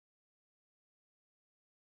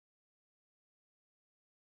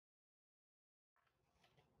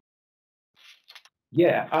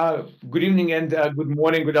Yeah, good evening and good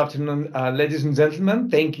morning, good afternoon, ladies and gentlemen.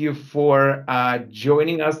 Thank you for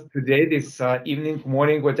joining us today, this evening,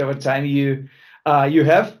 morning, whatever time you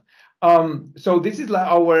have. So this is like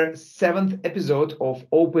our seventh episode of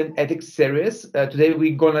Open Ethics series. Today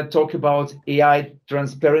we're gonna talk about AI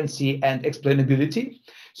transparency and explainability.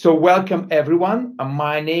 So welcome everyone.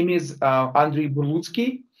 My name is Andrei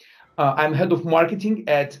Burlutsky. I'm head of marketing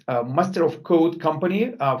at Master of Code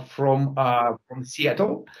company from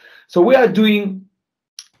Seattle. So we are doing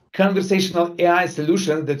conversational AI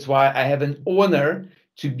solutions. That's why I have an honor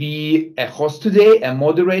to be a host today, a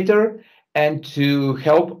moderator, and to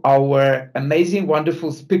help our amazing,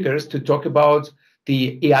 wonderful speakers to talk about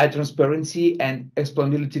the AI transparency and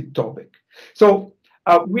explainability topic. So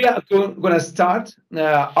we are going to start.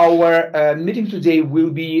 Our meeting today will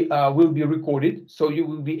be recorded, so you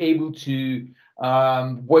will be able to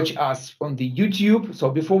watch us on the YouTube. So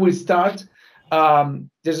before we start,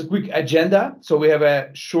 there's a quick agenda. So we have a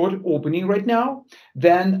short opening right now.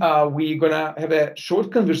 Then we're gonna have a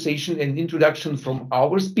short conversation and introduction from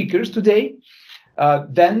our speakers today.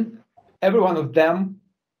 Then every one of them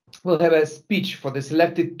will have a speech for the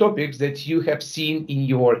selected topics that you have seen in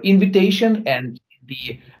your invitation and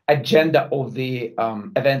the agenda of the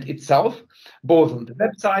event itself, both on the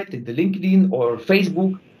website, in the LinkedIn or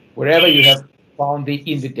Facebook, wherever you have found the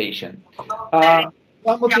invitation.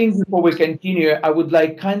 One more thing before we continue, I would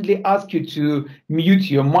like kindly ask you to mute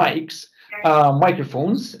your microphones.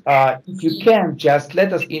 If you can, just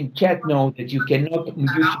let us in chat know that you cannot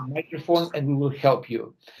mute your microphone and we will help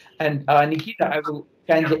you. And Nikita, I will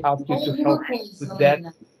kindly ask you to help with that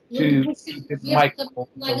to keep the microphone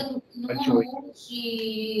from joining.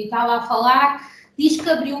 E estava a falar, diz que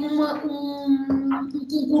abriu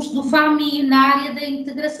concurso do FAMI na área da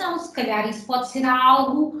integração. Se calhar isso pode ser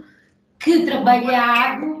algo que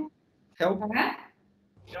trabalhado. Help.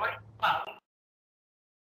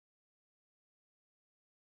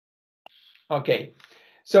 Okay,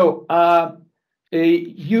 so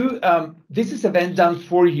this is event done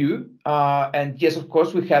for you, and yes, of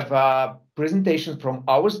course, we have presentations from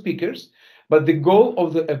our speakers, but the goal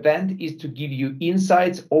of the event is to give you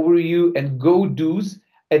insights, overview, and go-dos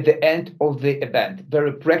at the end of the event.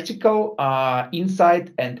 Very practical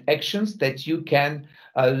insight and actions that you can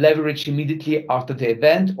leverage immediately after the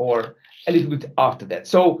event or a little bit after that.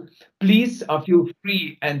 So please feel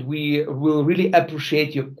free, and we will really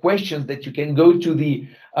appreciate your questions that you can go to the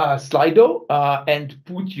Slido and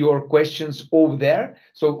put your questions over there.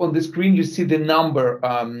 So on the screen you see the number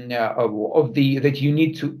that you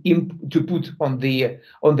need to put on the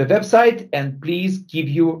website, and please give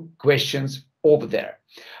your questions over there.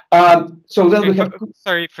 So then we have.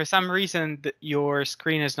 Sorry, for some reason your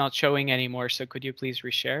screen is not showing anymore. So could you please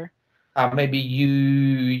reshare?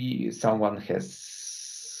 Maybe someone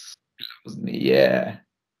has closed me. Yeah.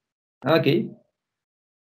 Okay.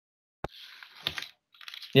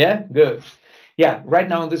 Yeah, good. Yeah, right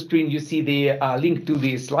now on the screen you see the link to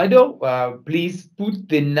the Slido. Please put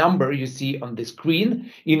the number you see on the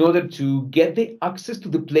screen in order to get the access to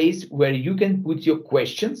the place where you can put your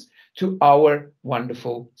questions to our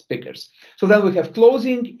wonderful speakers. So then we have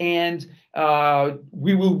closing, and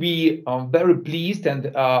we will be very pleased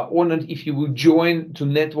and honored if you will join to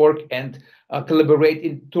network and collaborate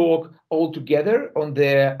and talk all together on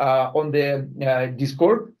the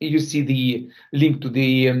Discord. You see the link to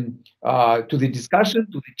the discussion,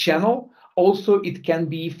 to the channel. Also, it can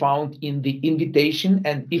be found in the invitation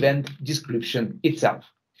and event description itself.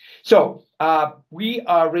 So we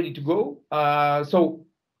are ready to go. So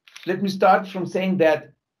let me start from saying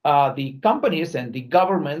that the companies and the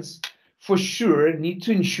governments for sure need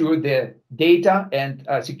to ensure the data and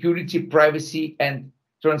security, privacy, and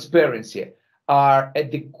transparency are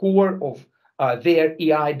at the core of their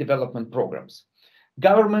AI development programs.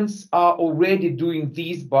 Governments are already doing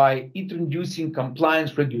this by introducing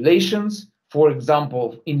compliance regulations, for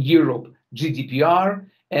example, in Europe, GDPR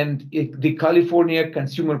and the California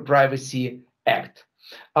Consumer Privacy Act.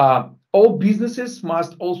 All businesses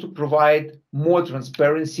must also provide more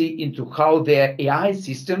transparency into how their AI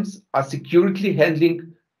systems are securely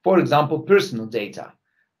handling, for example, personal data.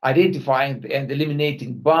 Identifying and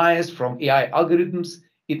eliminating bias from AI algorithms,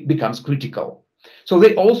 it becomes critical. So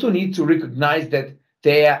they also need to recognize that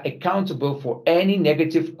they are accountable for any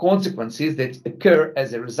negative consequences that occur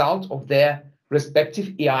as a result of their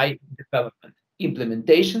respective AI development,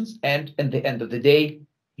 implementations, and at the end of the day,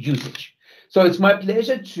 usage. So it's my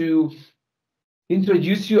pleasure to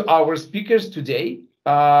introduce you our speakers today.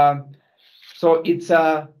 So it's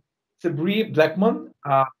Sabri Blackman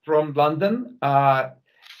from London.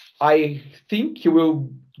 I think he will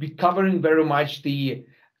be covering very much the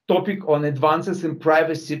topic on advances in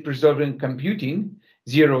privacy-preserving computing,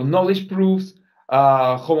 zero knowledge proofs,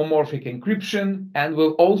 homomorphic encryption, and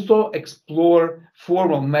we'll also explore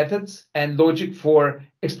formal methods and logic for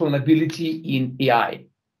explainability in AI.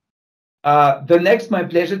 The next, my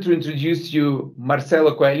pleasure to introduce you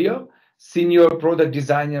Marcelo Coelho, Senior Product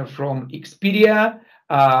Designer from Expedia,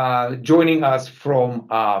 joining us from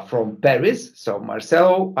Paris. So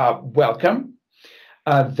Marcelo, welcome.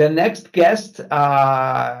 The next guest,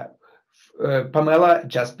 Pamela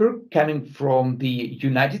Jasper, coming from the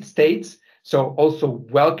United States. So also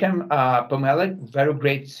welcome, Pamela. Very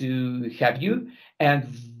great to have you. And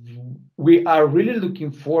we are really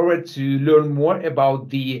looking forward to learn more about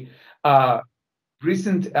the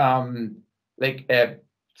recent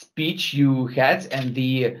speech you had and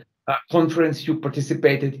the conference you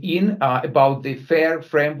participated in about the FAIR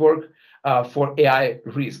framework for AI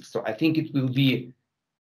risks. So I think it will be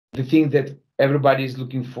the thing that everybody is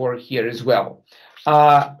looking for here as well.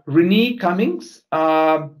 Renee Cummings.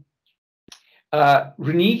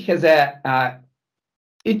 Renee has a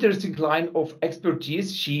interesting line of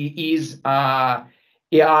expertise. She is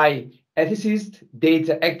AI ethicist,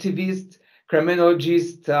 data activist,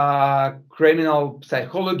 criminologist, criminal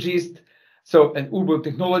psychologist, so an urban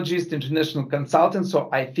technologist, international consultant. So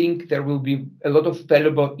I think there will be a lot of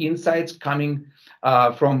valuable insights coming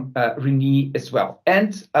from Renee as well.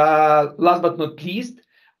 And last but not least,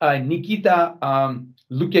 Nikita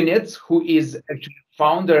Lukanets, who is actually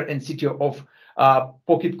founder and CTO of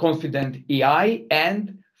Pocket Confident AI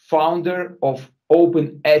and founder of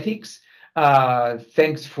Open Ethics.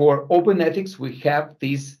 Thanks for Open Ethics, we have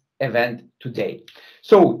this event today.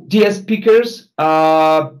 So, dear speakers,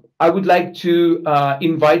 I would like to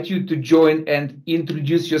invite you to join and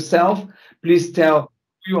introduce yourself. Please tell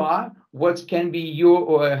who you are, what can be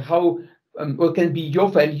your what can be your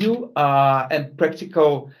value and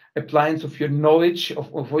practical appliance of your knowledge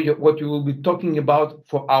of what you will be talking about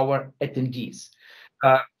for our attendees.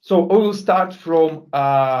 So I will start from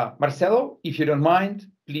Marcelo. If you don't mind,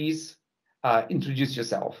 please introduce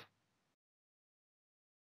yourself.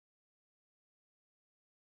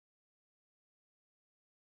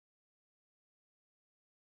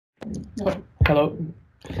 Hello.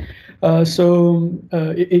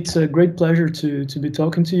 It's a great pleasure to be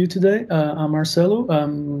talking to you today. I'm Marcelo.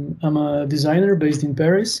 I'm a designer based in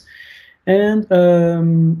Paris, and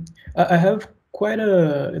I have quite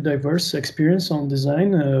a diverse experience on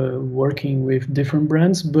design, working with different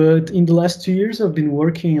brands. But in the last 2 years, I've been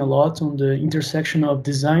working a lot on the intersection of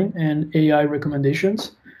design and AI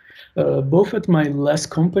recommendations, both at my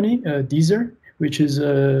last company, Deezer, which is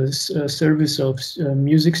a service of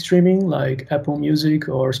music streaming like Apple Music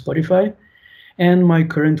or Spotify, and my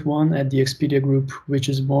current one at the Expedia Group, which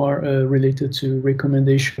is more related to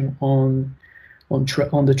recommendation on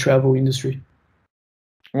the travel industry.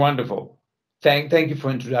 Wonderful. Thank you for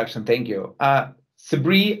introduction. Thank you.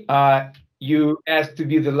 Sabri, you asked to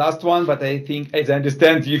be the last one, but I think, as I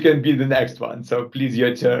understand, you can be the next one. So please,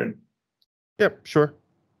 your turn. Yep, sure.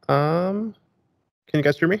 Can you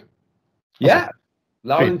guys hear me? Yeah,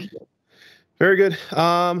 loud and clear. Very good.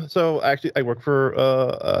 So actually, I work for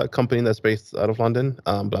a company that's based out of London,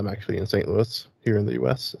 but I'm actually in St. Louis here in the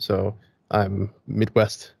U.S. So I'm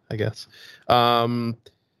Midwest, I guess.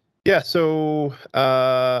 Yeah. So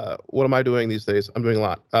what am I doing these days? I'm doing a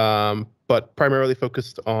lot, but primarily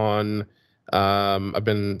focused on. I've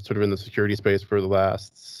been sort of in the security space for the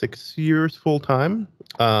last 6 years full time,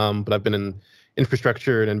 but I've been in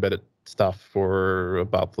infrastructure and embedded stuff for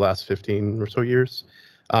about the last 15 or so years.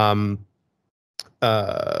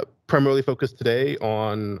 Primarily focused today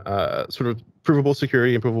on sort of provable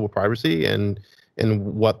security and provable privacy, and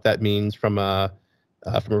what that means from a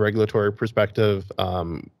regulatory perspective.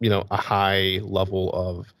 A high level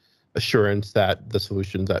of assurance that the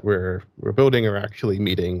solutions that we're building are actually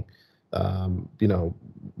meeting,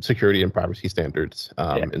 security and privacy standards.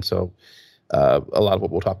 And so a lot of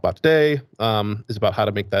what we'll talk about today is about how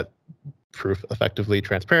to make that proof effectively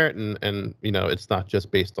transparent, and it's not just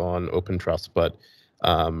based on open trust, but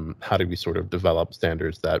how do we sort of develop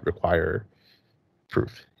standards that require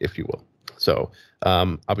proof, if you will. So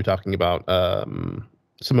I'll be talking about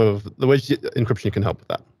some of the ways encryption can help with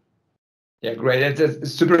that. Yeah, great.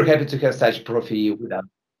 It's super happy to have such profi with us.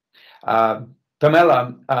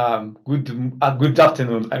 Pamela, good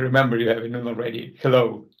afternoon. I remember you having noon already.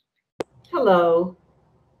 Hello. Hello.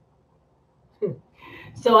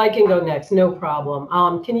 So I can go next, no problem.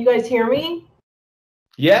 Can you guys hear me?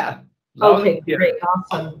 Yeah. Okay, great,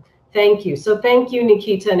 awesome. Thank you. So thank you,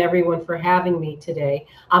 Nikita, and everyone for having me today.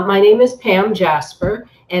 My name is Pam Jasper,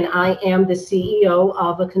 and I am the CEO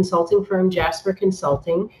of a consulting firm, Jasper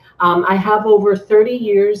Consulting. I have over 30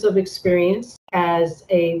 years of experience as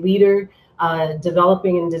a leader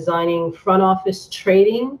developing and designing front office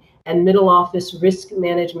trading and middle office risk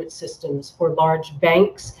management systems for large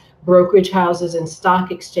banks, brokerage houses, and stock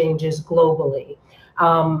exchanges globally.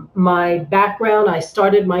 My background, I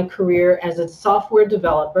started my career as a software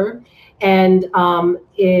developer, and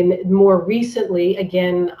more recently,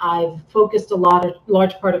 again, I've focused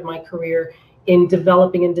large part of my career in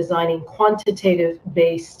developing and designing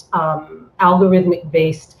quantitative-based,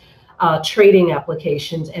 algorithmic-based trading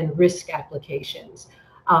applications and risk applications.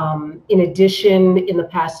 In addition, in the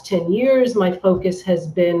past 10 years, my focus has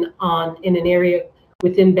been in an area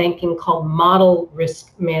within banking called model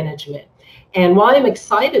risk management. And why I'm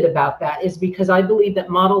excited about that is because I believe that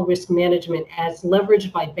model risk management, as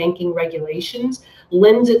leveraged by banking regulations,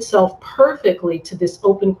 lends itself perfectly to this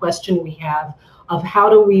open question we have of how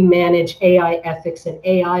do we manage AI ethics and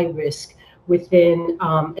AI risk within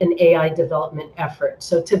an AI development effort.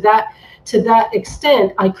 So to that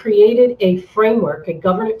extent, I created a framework, a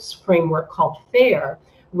governance framework called FAIR,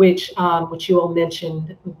 which you all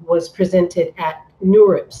mentioned was presented at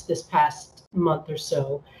NeurIPS this past month or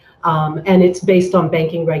so. And it's based on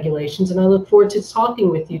banking regulations. And I look forward to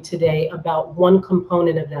talking with you today about one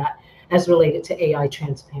component of that as related to AI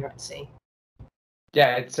transparency.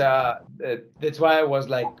 Yeah, it's that's why I was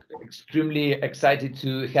like extremely excited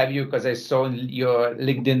to have you, because I saw on your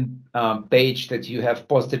LinkedIn page that you have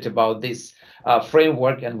posted about this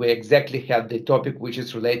framework, and we exactly have the topic which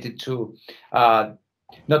is related to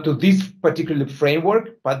not to this particular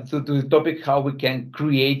framework, but to the topic how we can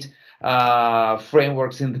create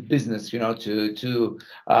frameworks in the business, you know,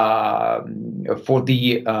 for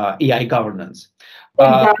the AI governance.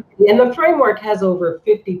 Exactly. And the framework has over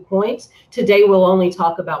 50 points. Today, we'll only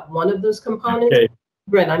talk about one of those components. Okay.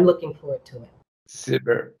 Brent, I'm looking forward to it.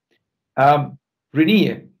 Super.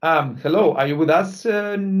 Renee, hello. Are you with us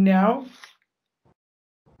now?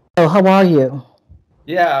 Oh, how are you?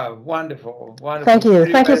 Yeah, wonderful. Wonderful. Thank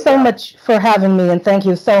you. Thank you so much for having me, and thank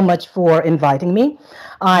you so much for inviting me.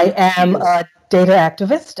 I am a data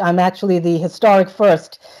activist. I'm actually the historic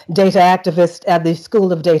first data activist at the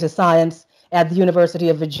School of Data Science at the University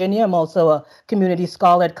of Virginia. I'm also a community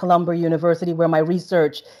scholar at Columbia University, where my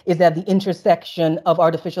research is at the intersection of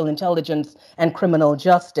artificial intelligence and criminal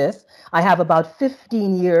justice. I have about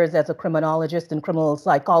 15 years as a criminologist and criminal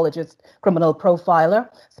psychologist, criminal profiler,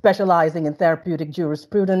 specializing in therapeutic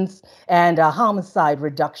jurisprudence and homicide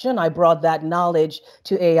reduction. I brought that knowledge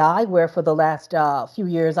to AI, where for the last few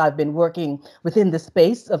years I've been working within the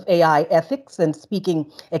space of AI ethics and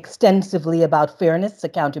speaking extensively about fairness,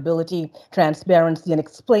 accountability, transparency, and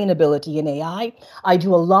explainability in AI. I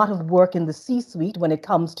do a lot of work in the C-suite when it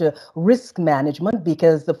comes to risk management,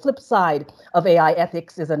 because the flip side of AI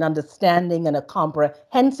ethics is an understanding and a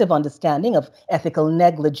comprehensive understanding of ethical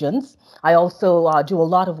negligence. I also do a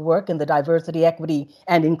lot of work in the diversity, equity,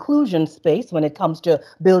 and inclusion space when it comes to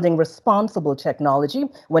building responsible technology,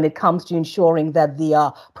 when it comes to ensuring that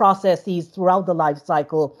the processes throughout the life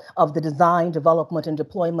cycle of the design, development, and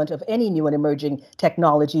deployment of any new and emerging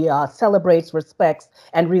technology celebrates, respects,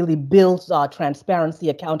 and really builds transparency,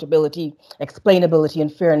 accountability, explainability,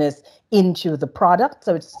 and fairness into the product.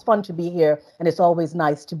 So it's fun to be here, and it's always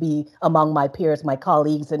nice to be among my peers, my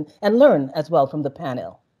colleagues, and learn as well from the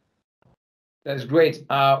panel. That's great.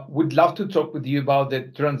 Would love to talk with you about the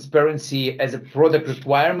transparency as a product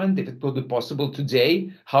requirement, if it would be possible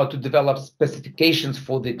today, how to develop specifications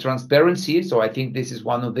for the transparency. So I think this is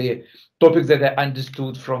one of the topics that I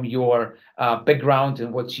understood from your background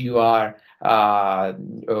and what you are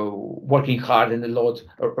working hard and a lot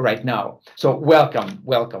right now. So welcome.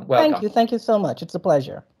 Thank you so much. It's a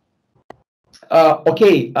pleasure.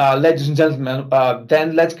 Okay, ladies and gentlemen,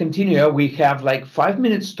 then let's continue. We have like 5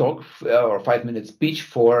 minutes talk or 5 minutes speech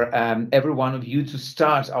for every one of you to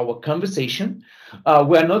start our conversation.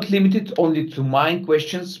 We are not limited only to my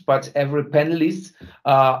questions, but every panelist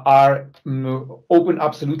are open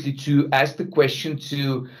absolutely to ask the question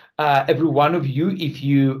to every one of you if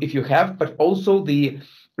you have, but also the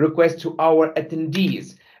request to our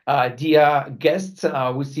attendees. Dear guests,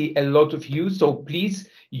 we see a lot of you, so please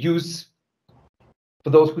use. For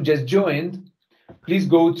those who just joined, please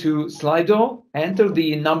go to Slido, enter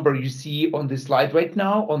the number you see on the slide right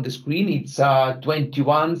now on the screen. It's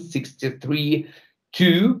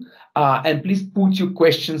 21632, and please put your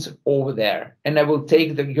questions over there. And I will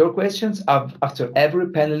take your questions after every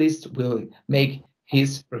panelist will make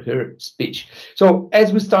his or her speech. So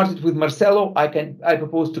as we started with Marcelo, I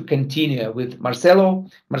propose to continue with Marcelo.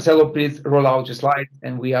 Marcelo, please roll out your slides,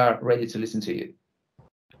 and we are ready to listen to you.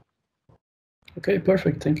 Okay,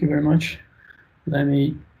 perfect. Thank you very much. Let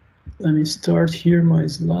me start here my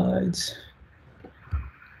slides.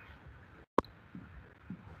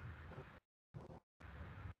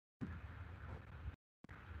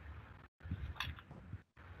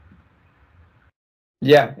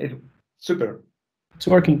 Yeah, super. It's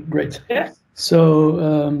working great. Yeah.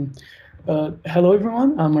 So hello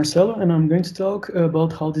everyone, I'm Marcelo, and I'm going to talk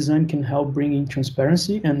about how design can help bringing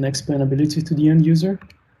transparency and explainability to the end user.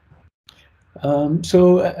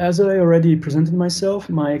 So as I already presented myself,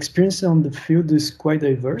 my experience on the field is quite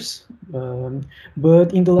diverse.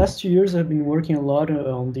 But in the last 2 years, I've been working a lot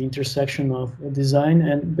on the intersection of design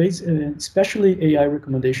and especially AI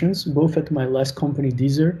recommendations, both at my last company,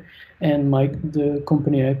 Deezer, and the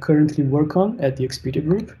company I currently work on at the Expedia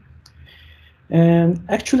Group. And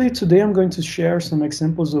actually, today I'm going to share some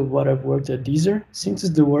examples of what I've worked at Deezer, since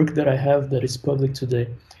it's the work that I have that is public today.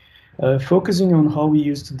 Focusing on how we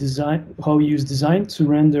use design to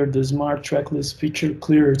render the smart tracklist feature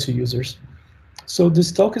clearer to users. So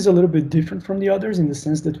this talk is a little bit different from the others in the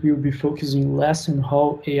sense that we will be focusing less on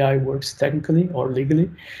how AI works technically or legally,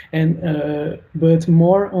 but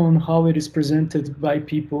more on how it is presented by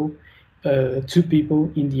people to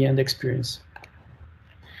people in the end experience.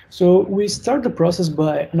 So we start the process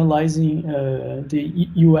by analyzing the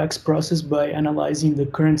UX process by analyzing the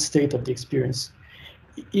current state of the experience.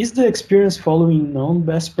 Is the experience following known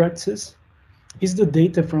best practices? Is the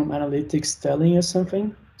data from analytics telling us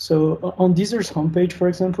something? So on Deezer's homepage, for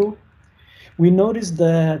example, we noticed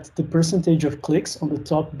that the percentage of clicks on the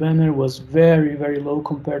top banner was very, very low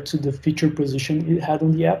compared to the feature position it had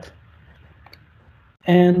on the app.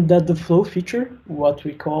 And that the flow feature, what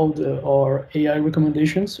we called our AI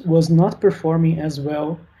recommendations, was not performing as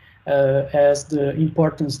well as the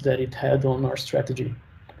importance that it had on our strategy.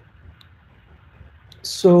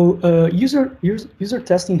 So user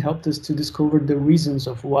testing helped us to discover the reasons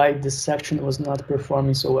of why this section was not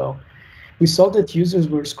performing so well. We saw that users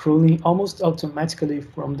were scrolling almost automatically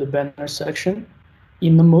from the banner section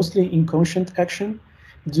in a mostly inconscient action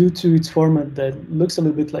due to its format that looks a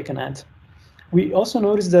little bit like an ad. We also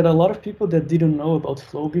noticed that a lot of people that didn't know about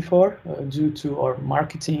Flow before, due to our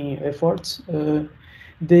marketing efforts,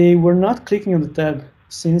 they were not clicking on the tab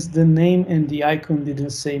since the name and the icon didn't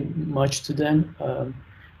say much to them.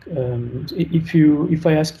 If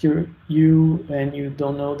I ask you and you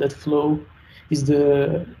don't know that Flow is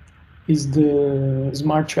the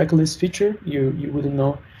smart tracklist feature, you wouldn't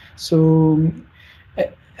know. So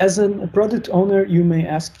as a product owner, you may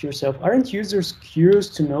ask yourself, aren't users curious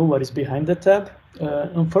to know what is behind the tab?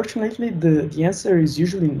 Unfortunately, the answer is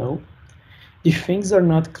usually no. If things are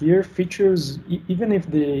not clear, features, even if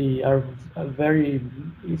they are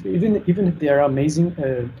even if they are amazing,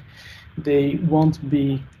 they won't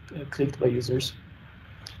be clicked by users.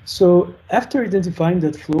 So after identifying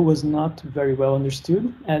that Flow was not very well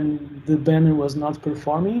understood and the banner was not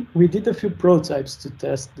performing, we did a few prototypes to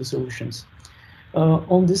test the solutions.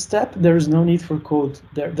 On this step, there is no need for code.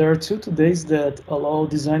 There are two tools that allow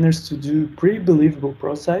designers to do pretty believable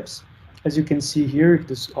prototypes, as you can see here,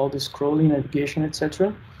 all the scrolling, navigation,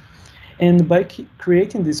 etc. And by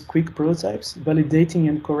creating these quick prototypes, validating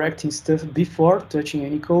and correcting stuff before touching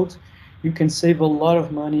any code, you can save a lot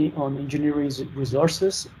of money on engineering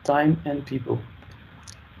resources, time, and people.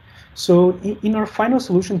 So in our final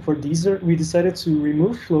solution for Deezer, we decided to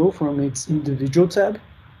remove Flow from its individual tab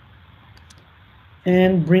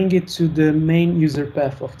and bring it to the main user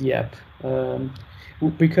path of the app.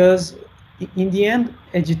 Because in the end,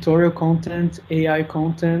 editorial content, AI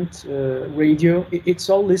content, radio, it's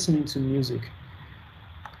all listening to music.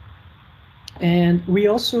 And we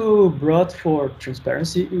also brought, for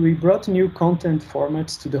transparency, we brought new content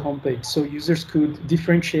formats to the homepage so users could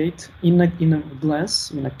differentiate in a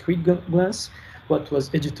quick glance, what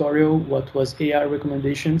was editorial, what was AI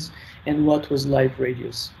recommendations, and what was live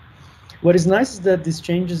radios. What is nice is that these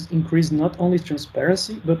changes increase not only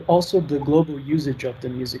transparency, but also the global usage of the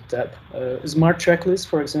music tab. Smart Tracklist,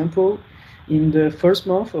 for example, in the first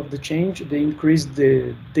month of the change, they increased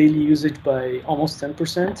the daily usage by almost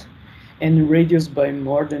 10%, and radios by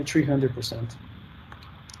more than 300%.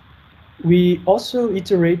 We also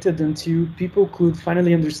iterated until people could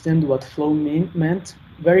finally understand what Flow meant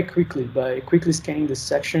very quickly by quickly scanning the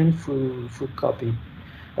section through copy.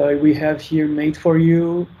 We have here Made for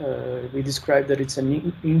You. We describe that it's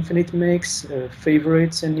an infinite mix,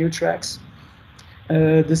 favorites, and new tracks.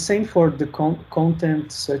 The same for the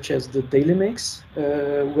content such as the daily mix,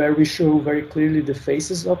 where we show very clearly the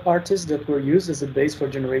faces of artists that were used as a base for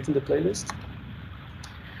generating the playlist.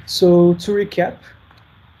 So to recap,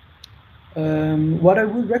 what I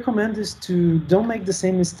would recommend is to don't make the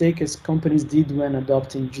same mistake as companies did when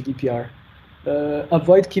adopting GDPR.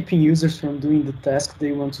 Avoid keeping users from doing the task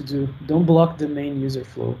they want to do. Don't block the main user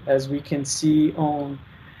flow, as we can see on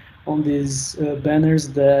these banners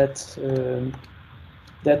that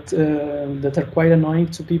are quite annoying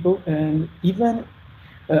to people. And even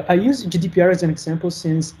I use GDPR as an example,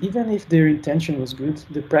 since even if their intention was good,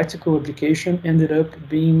 the practical application ended up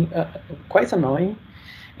being quite annoying,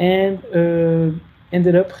 and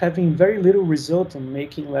ended up having very little result on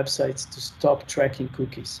making websites to stop tracking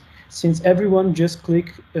cookies, since everyone just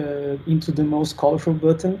click into the most colorful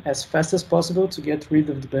button as fast as possible to get rid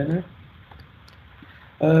of the banner.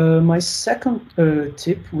 My second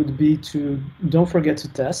tip would be to don't forget to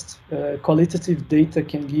test. Qualitative data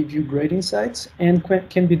can give you great insights and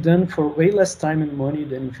can be done for way less time and money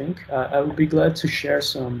than you think. I would be glad to share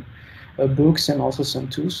some books and also some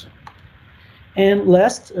tools. And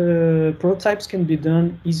last, prototypes can be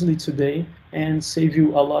done easily today and save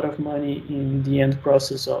you a lot of money in the end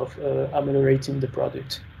process of ameliorating the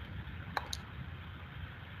product.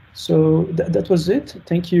 So that was it.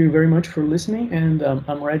 Thank you very much for listening, and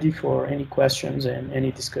I'm ready for any questions and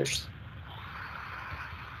any discussions.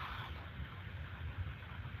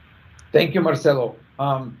 Thank you, Marcelo.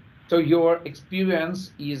 So your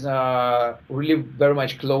experience is really very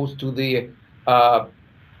much close to the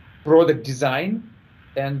product design,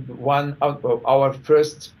 and one of our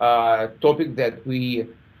first topic that we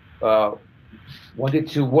wanted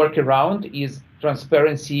to work around is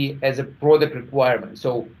transparency as a product requirement.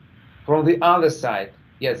 So from the other side,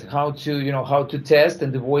 yes, how to test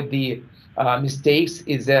and avoid the mistakes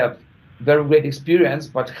is a very great experience,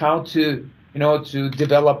 but how to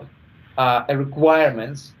develop a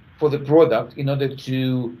requirements for the product in order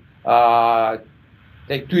to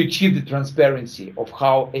achieve the transparency of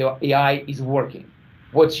how AI is working.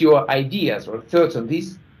 What's your ideas or thoughts on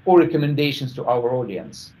this, or recommendations to our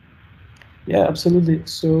audience? Yeah, absolutely.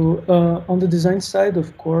 So on the design side,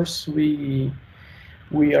 of course, we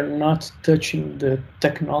are not touching the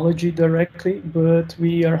technology directly, but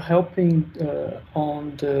we are helping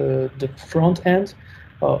on the front end,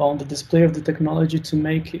 on the display of the technology, to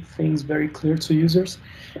make things very clear to users.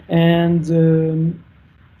 And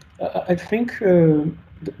I think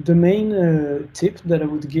the main tip that I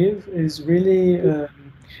would give is really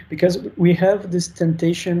because we have this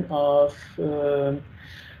temptation of,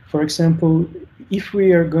 for example, if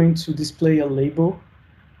we are going to display a label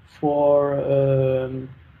for the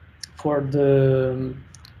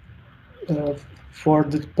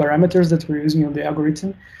parameters that we're using on the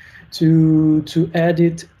algorithm, to add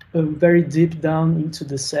it very deep down into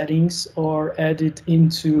the settings, or add it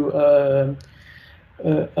into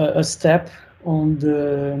a step on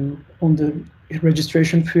the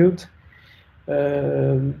registration field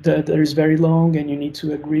that is very long, and you need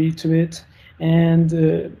to agree to it. And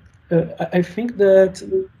I think that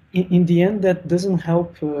in the end, that doesn't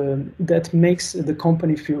help. That makes the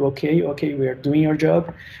company feel okay, we are doing our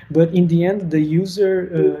job. But in the end, the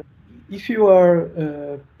user, if you are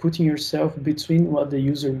putting yourself between what the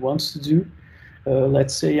user wants to do,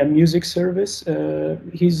 let's say a music service,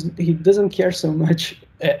 he doesn't care so much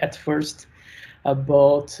at first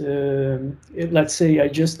about, let's say I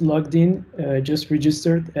just logged in, just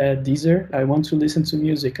registered at Deezer. I want to listen to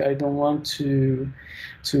music. I don't want to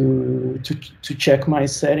check my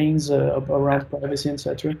settings around privacy,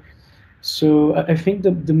 etc. So I think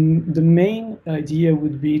the main idea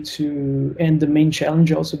would be to, and the main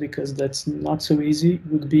challenge also, because that's not so easy,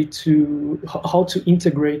 would be to how to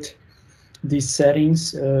integrate these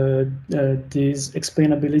settings, this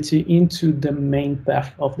explainability into the main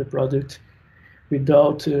path of the product,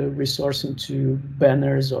 without resourcing to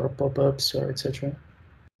banners or pop-ups or etc.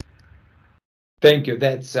 Thank you.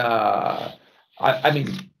 That's I mean,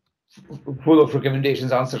 full of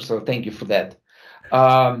recommendations, answers. So thank you for that.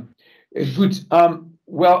 Good.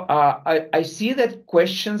 Well, I see that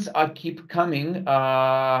questions keep coming,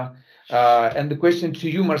 and the question to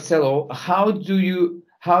you, Marcelo: how do you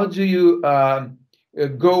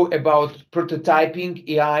go about prototyping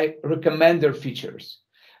AI recommender features?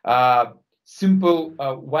 Simple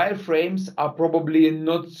wireframes are probably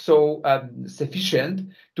not so sufficient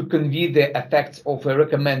to convey the effects of a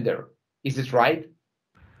recommender. Is it right?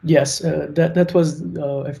 Yes, that was,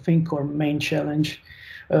 I think, our main challenge.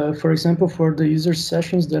 For example, for the user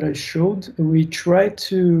sessions that I showed, we tried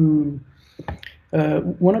to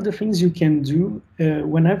One of the things you can do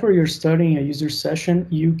whenever you're starting a user session,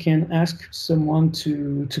 you can ask someone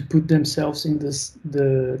to put themselves in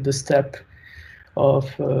the step of,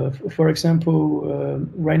 for example,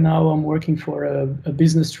 right now I'm working for a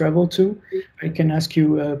business travel tool. I can ask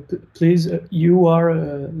you, please, you are,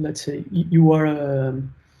 let's say, you are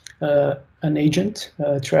an agent,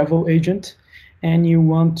 a travel agent, and you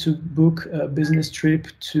want to book a business trip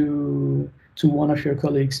to one of your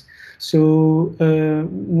colleagues. So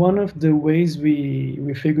one of the ways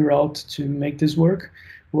we figure out to make this work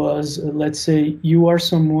was, let's say you are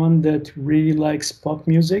someone that really likes pop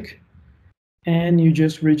music, and you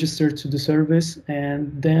just register to the service,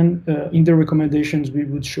 and then in the recommendations we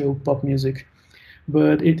would show pop music.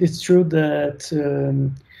 But it's true that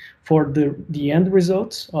for the end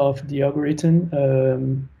results of the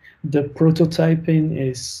algorithm, the prototyping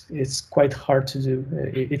is quite hard to do.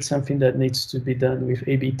 It's something that needs to be done with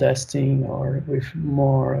A/B testing or with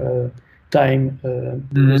more time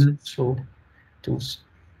resourceful tools.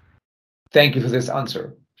 Thank you for this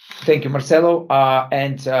answer. Thank you, Marcelo.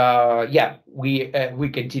 Yeah, we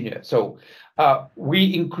continue. So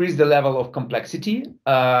we increase the level of complexity.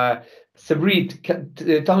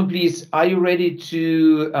 Sabrit, tell me please, are you ready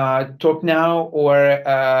to talk now, or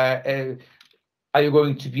are you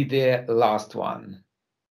going to be the last one?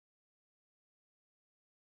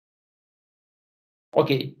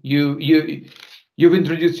 Okay, you've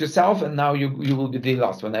introduced yourself, and now you will be the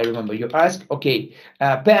last one. I remember you asked. Okay,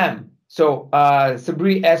 Pam. So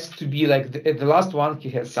Sabri asked to be like the last one. He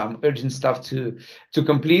has some urgent stuff to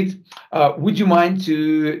complete. Would you mind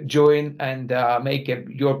to join and make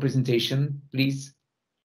your presentation, please?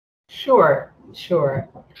 Sure.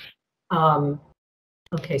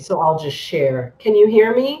 Okay, so I'll just share. Can you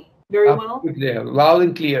hear me very well? Loud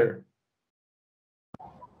and clear.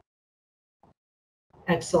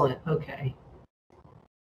 Excellent. Okay.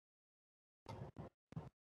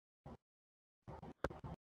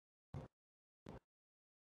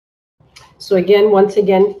 So again, once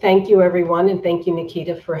again, thank you everyone, and thank you,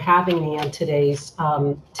 Nikita, for having me on today's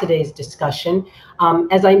discussion.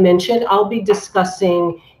 As I mentioned, I'll be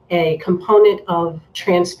discussing a component of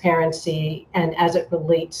transparency and as it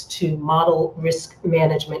relates to model risk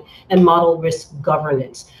management and model risk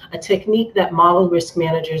governance, a technique that model risk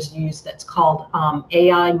managers use that's called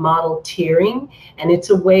AI model tiering, and it's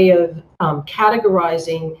a way of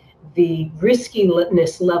categorizing the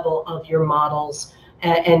riskiness level of your models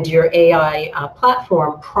and your AI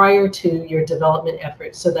platform prior to your development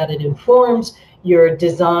efforts, so that it informs your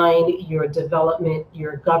design, your development,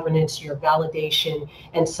 your governance, your validation,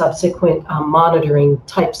 and subsequent monitoring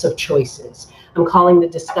types of choices. I'm calling the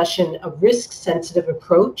discussion a risk-sensitive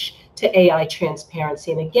approach to AI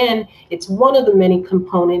transparency. And again, it's one of the many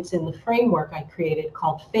components in the framework I created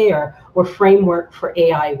called FAIR, or Framework for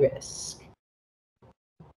AI Risk.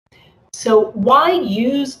 So why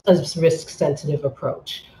use a risk-sensitive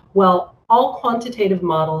approach? Well, all quantitative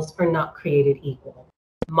models are not created equal.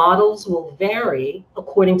 Models will vary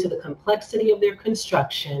according to the complexity of their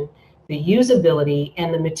construction, the usability,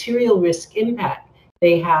 and the material risk impact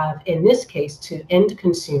they have, in this case, to end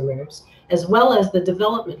consumers, as well as the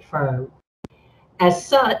development firm. As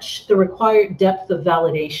such, the required depth of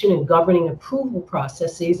validation and governing approval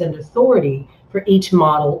processes and authority for each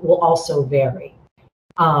model will also vary.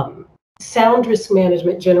 Sound risk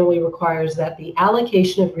management generally requires that the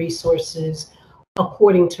allocation of resources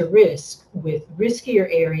according to risk, with riskier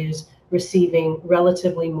areas receiving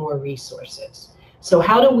relatively more resources. So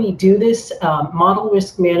how do we do this? Model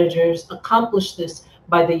risk managers accomplish this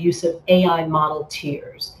by the use of AI model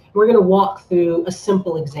tiers. We're going to walk through a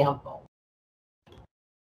simple example.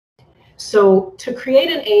 So to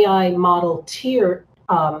create an AI model tier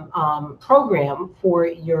program for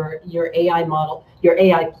your AI model, your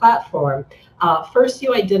AI platform, first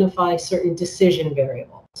you identify certain decision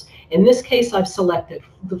variables. In this case, I've selected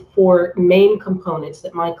the 4 main components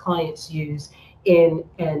that my clients use in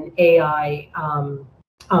an AI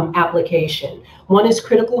application. One is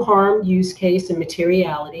critical harm, use case, and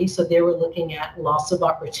materiality. So there we're looking at loss of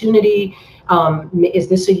opportunity. Is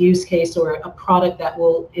this a use case or a product that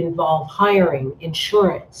will involve hiring,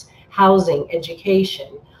 insurance, housing,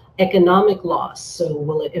 education? Economic loss, so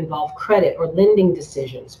will it involve credit or lending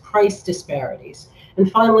decisions, price disparities? And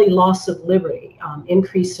finally, loss of liberty,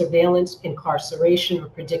 increased surveillance, incarceration, or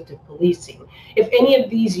predictive policing. If any of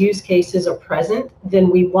these use cases are present, then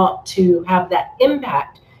we want to have that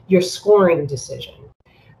impact your scoring decision.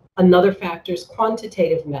 Another factor is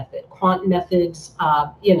quantitative method. Quant methods,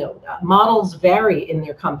 models vary in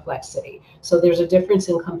their complexity. So there's a difference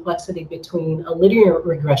in complexity between a linear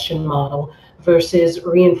regression model versus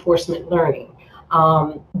reinforcement learning.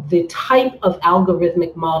 the type of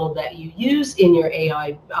algorithmic model that you use in your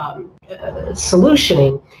AI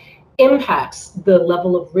solutioning impacts the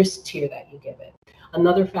level of risk tier that you give it.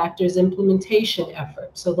 Another factor is implementation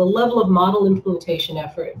effort. So the level of model implementation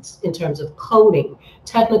efforts in terms of coding,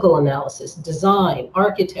 technical analysis, design,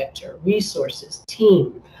 architecture, resources,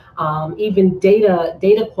 team, even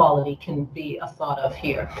data quality can be a thought of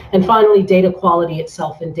here. And finally, data quality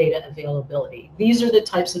itself and data availability. These are the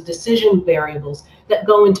types of decision variables that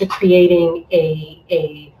go into creating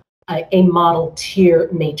a model tier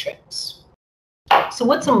matrix. So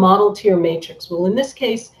what's a model tier matrix? Well, in this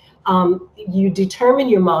case, you determine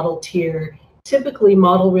your model tier. Typically,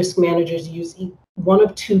 model risk managers use one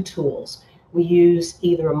of two tools. We use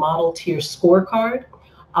either a model tier scorecard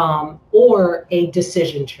or a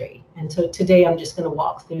decision tree. And so today I'm just going to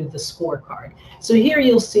walk through the scorecard. So here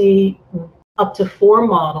you'll see up to 4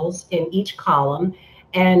 models in each column,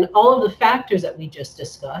 and all of the factors that we just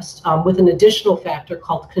discussed with an additional factor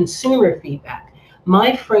called consumer feedback.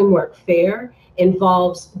 My framework, FAIR,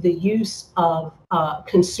 involves the use of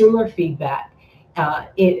consumer feedback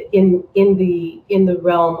in the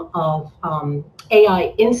realm of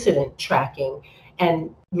AI incident tracking,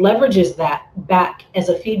 and leverages that back as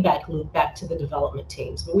a feedback loop back to the development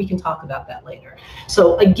teams. But we can talk about that later.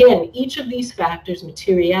 So again, each of these factors,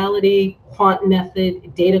 materiality, quant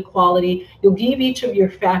method, data quality, you'll give each of your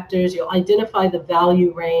factors, you'll identify the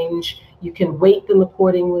value range, you can weight them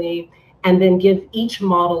accordingly, and then give each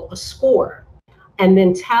model a score. And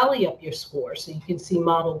then tally up your score. So you can see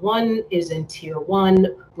model 1 is in tier 1,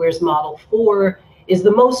 whereas model 4 is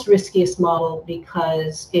the most riskiest model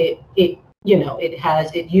because it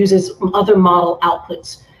uses other model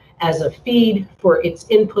outputs as a feed for its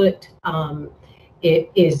input.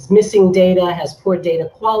 It is missing data, has poor data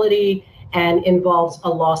quality, and involves a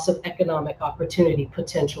loss of economic opportunity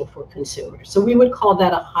potential for consumers. So we would call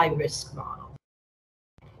that a high risk model.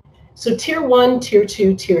 So tier 1, tier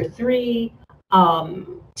 2, tier 3,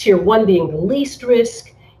 tier 1 being the least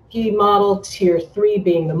risky model, tier 3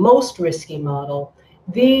 being the most risky model.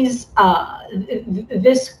 This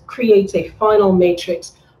creates a final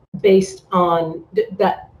matrix based on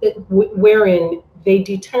wherein they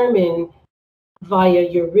determine via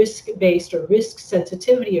your risk-based or risk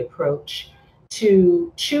sensitivity approach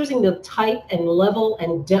to choosing the type and level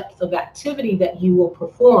and depth of activity that you will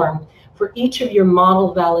perform for each of your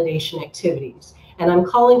model validation activities. And I'm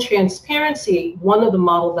calling transparency one of the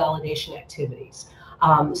model validation activities.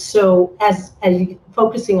 So as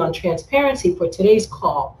focusing on transparency for today's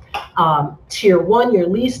call, tier 1, your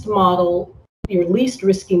least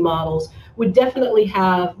risky models would definitely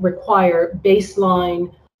require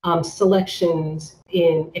baseline selections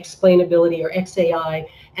in explainability or XAI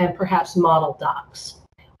and perhaps model docs.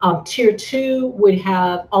 Tier 2 would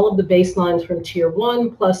have all of the baselines from tier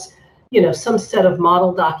 1 plus some set of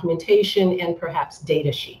model documentation and perhaps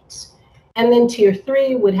data sheets. And then tier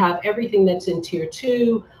 3 would have everything that's in tier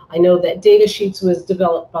 2. I know that data sheets was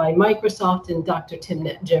developed by Microsoft and Dr.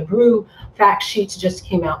 Timnit Gebru. Fact sheets just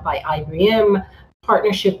came out by IBM.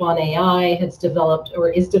 Partnership on AI has developed or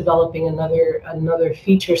is developing another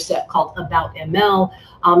feature set called About ML.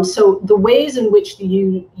 So the ways in which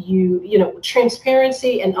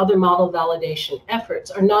transparency and other model validation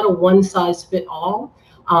efforts are not a one-size-fits-all.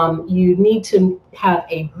 You need to have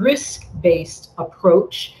a risk-based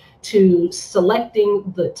approach to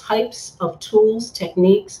selecting the types of tools,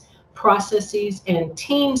 techniques, processes, and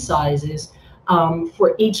team sizes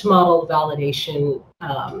for each model validation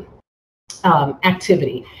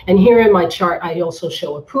activity. And here in my chart, I also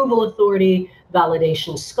show approval authority,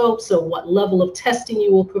 validation scope, so what level of testing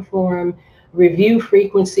you will perform, review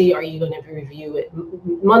frequency, are you going to review it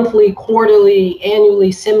monthly, quarterly,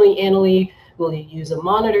 annually, semi-annually? Will you use a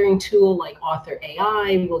monitoring tool like Author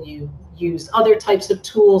AI? Will you use other types of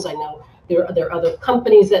tools? I know there are other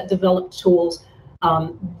companies that develop tools.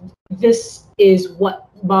 This is what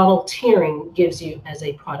model tiering gives you as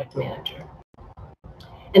a product manager.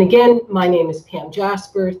 And again, my name is Pam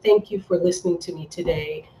Jasper. Thank you for listening to me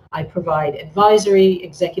today. I provide advisory,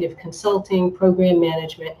 executive consulting, program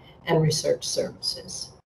management, and research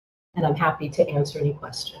services. And I'm happy to answer any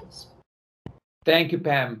questions. Thank you,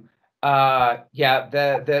 Pam. Yeah,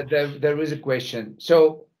 there is a question.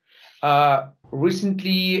 So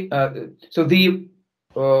recently, so the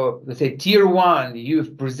let's say tier 1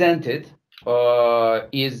 you've presented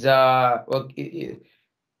is well,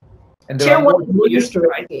 and there tier 1 is least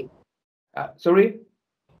risky. Sorry.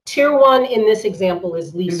 Tier 1 in this example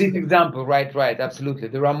is least. In this example, right, absolutely.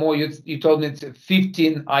 There are more. You told me it's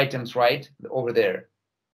 15 items, right, over there.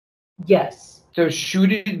 Yes. So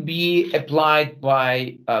should it be applied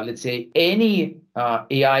by, let's say, any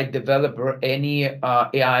AI developer, any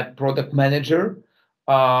AI product manager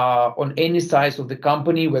on any size of the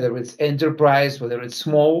company, whether it's enterprise, whether it's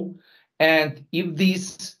small. And if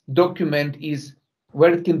this document is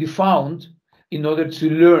where it can be found in order to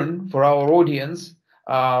learn for our audience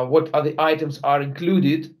what other items are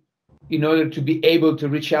included, in order to be able to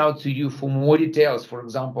reach out to you for more details, for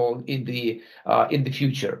example, in the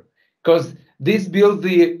future, because this builds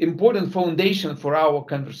the important foundation for our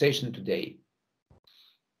conversation today.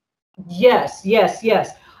 Yes, yes,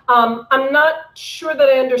 yes. I'm not sure that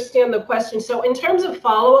I understand the question. So in terms of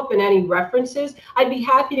follow-up and any references, I'd be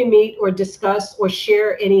happy to meet or discuss or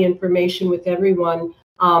share any information with everyone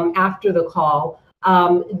after the call.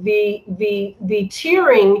 The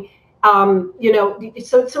tiering, you know,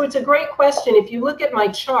 so it's a great question. If you look at my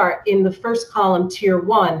chart in the first column, tier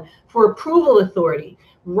 1, for approval authority,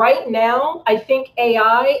 right now, I think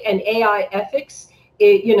AI and AI ethics,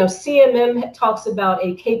 you know, CMM talks about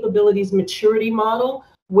a capabilities maturity model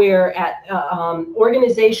where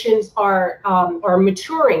organizations are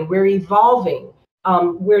maturing, we're evolving.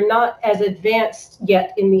 We're not as advanced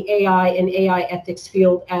yet in the AI and AI ethics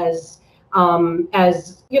field as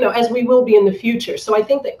you know, as we will be in the future. So I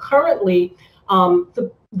think that currently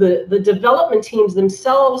the development teams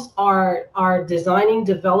themselves are designing,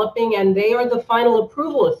 developing, and they are the final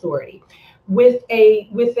approval authority with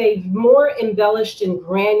a more embellished and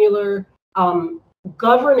granular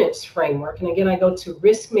governance framework. And again, I go to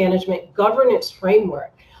risk management governance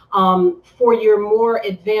framework. For your more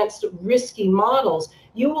advanced risky models,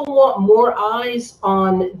 you will want more eyes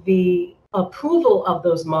on the approval of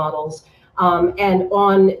those models and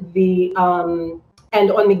on the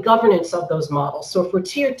governance of those models. So for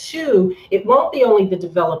tier 2, it won't be only the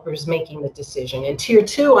developers making the decision. In tier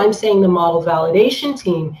 2, I'm saying the model validation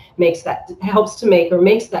team helps to make or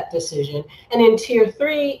makes that decision. And in tier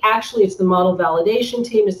 3, actually it's the model validation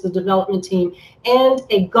team, it's the development team, and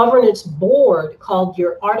a governance board called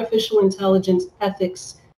your Artificial Intelligence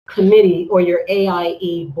Ethics Committee or your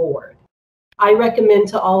AIE board. I recommend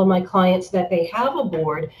to all of my clients that they have a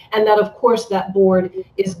board, and that, of course, that board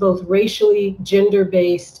is both racially,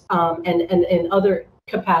 gender-based, and in other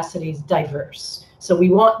capacities diverse. So we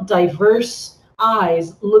want diverse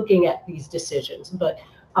eyes looking at these decisions. But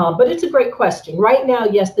it's a great question. Right now,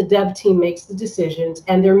 yes, the dev team makes the decisions,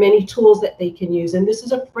 and there are many tools that they can use. And this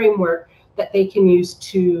is a framework that they can use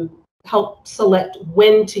to help select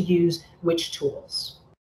when to use which tools.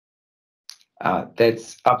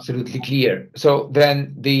 That's absolutely clear. So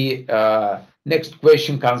then the next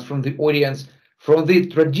question comes from the audience. From the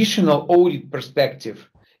traditional audit perspective,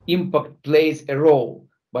 impact plays a role,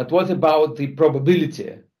 but what about the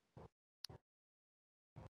probability?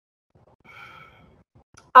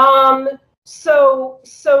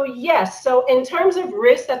 So yes. So in terms of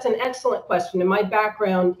risk, that's an excellent question. And my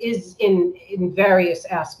background is in various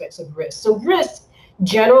aspects of risk. So risk,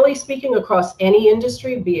 generally speaking, across any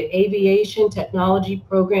industry, be it aviation, technology,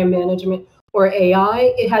 program management, or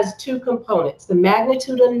AI, it has two components: the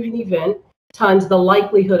magnitude of an event times the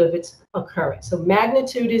likelihood of its occurrence. So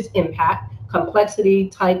magnitude is impact, complexity,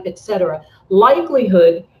 type, etc.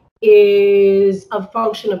 Likelihood is a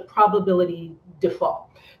function of probability default.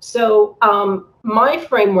 So my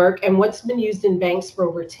framework, and what's been used in banks for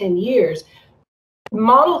over 10 years,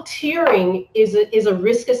 model tiering is a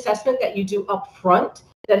risk assessment that you do up front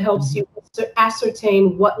that helps you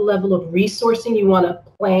ascertain what level of resourcing you want to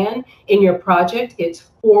plan in your project. It's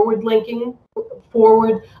forward linking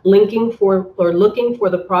for looking for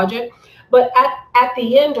the project. But at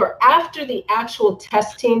the end, or after the actual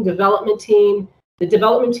test team, development team,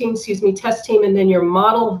 test team, and then your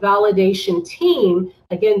model validation team,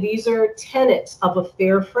 again, these are tenets of a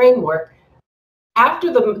fair framework.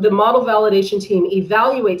 After the model validation team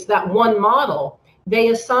evaluates that one model, they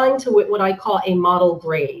assign to it what I call a model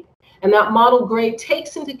grade. And that model grade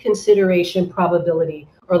takes into consideration probability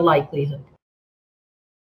or likelihood.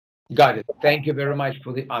 Got it. Thank you very much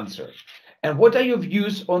for the answer. And what are your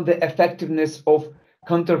views on the effectiveness of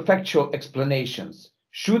counterfactual explanations?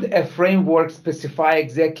 Should a framework specify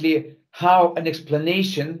exactly how an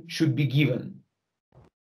explanation should be given?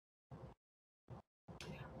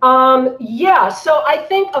 Yeah, so I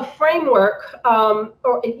think a framework,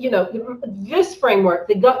 or this framework,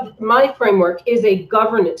 my framework is a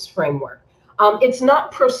governance framework. It's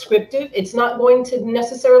not prescriptive. It's not going to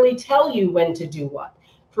necessarily tell you when to do what.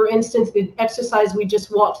 For instance, the exercise we just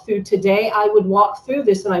walked through today, I would walk through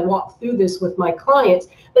this, and I walk through this with my clients,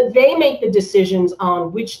 but they make the decisions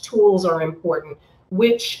on which tools are important,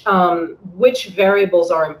 which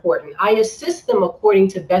variables are important. I assist them according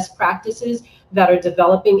to best practices that are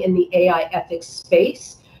developing in the AI ethics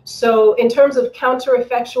space. So in terms of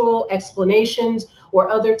counterfactual explanations or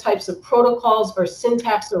other types of protocols or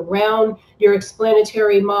syntax around your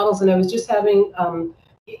explanatory models, and I was just having,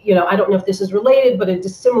 I don't know if this is related, but a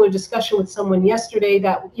similar discussion with someone yesterday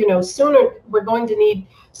that, sooner we're going to need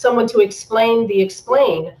someone to explain the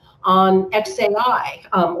explain on XAI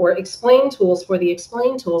or explain tools for the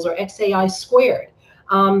explain tools or XAI squared.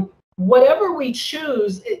 Whatever we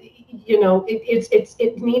choose,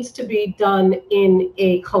 it needs to be done in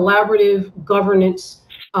a collaborative governance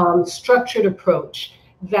structured approach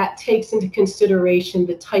that takes into consideration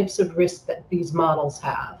the types of risks that these models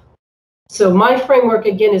have. So my framework,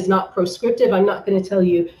 again, is not prescriptive. I'm not going to tell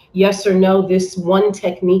you yes or no, this one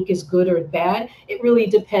technique is good or bad. It really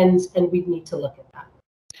depends, and we need to look at that.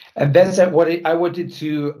 And that's what I wanted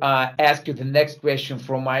to ask you the next question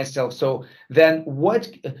for myself. So then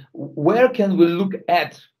where can we look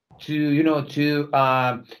at to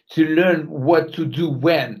learn what to do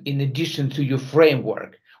when, in addition to your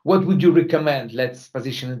framework? What would you recommend? Let's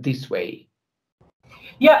position it this way.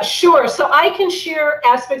 Yeah, sure. So I can share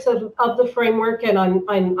aspects of the framework, and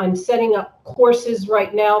I'm setting up courses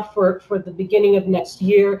right now for the beginning of next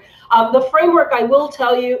year. The framework, I will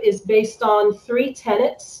tell you, is based on three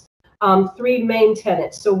tenets, three main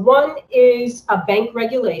tenets. So one is a bank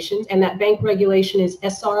regulations, and that bank regulation is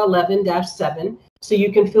SR11-7. So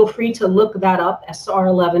you can feel free to look that up,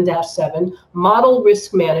 SR11-7. Model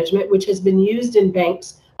risk management, which has been used in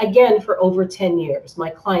banks, again, for over 10 years. My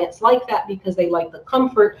clients like that because they like the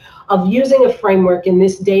comfort of using a framework in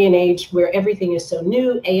this day and age where everything is so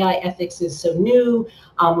new, AI ethics is so new,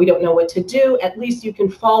 we don't know what to do. At least you can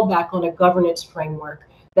fall back on a governance framework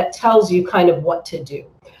that tells you kind of what to do.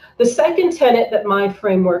 The second tenet that my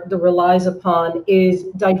framework relies upon is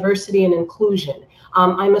diversity and inclusion.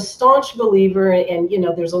 I'm a staunch believer, and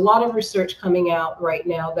there's a lot of research coming out right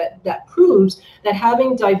now that proves that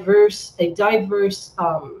having a diverse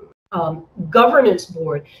governance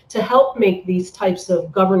board to help make these types of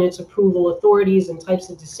governance approval authorities and types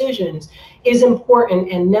of decisions is important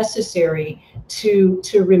and necessary to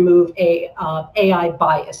remove AI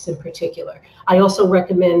bias in particular. I also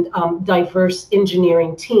recommend diverse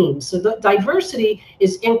engineering teams. So the diversity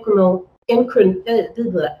is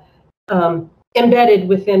embedded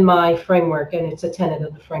within my framework, and it's a tenet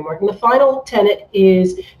of the framework. And the final tenet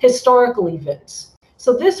is historical events.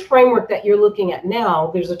 So this framework that you're looking at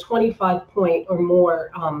now, there's a 25-point or more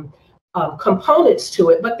components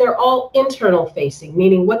to it, but they're all internal facing,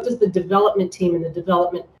 meaning what does the development team and the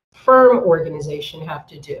development firm organization have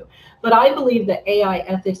to do? But I believe that AI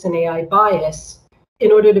ethics and AI bias,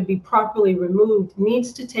 in order to be properly removed,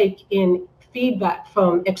 needs to take in feedback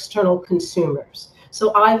from external consumers.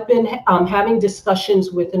 So I've been having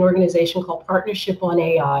discussions with an organization called Partnership on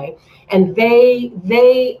AI, and they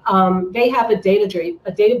have a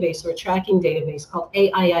database or a tracking database called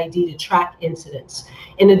AIID to track incidents.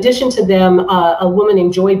 In addition to them, a woman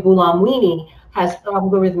named Joy Bulamwini has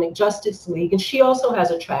Algorithmic Justice League, and she also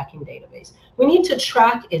has a tracking database. We need to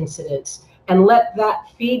track incidents and let that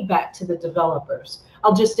feedback to the developers.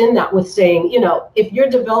 I'll just end that with saying, if you're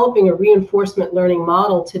developing a reinforcement learning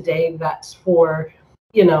model today that's for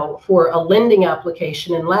a lending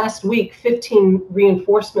application, and last week 15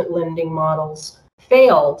 reinforcement lending models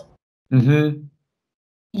failed,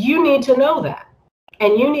 you need to know that.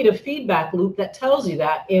 And you need a feedback loop that tells you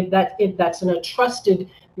that that's in a trusted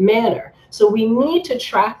manner. So we need to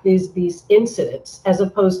track these incidents as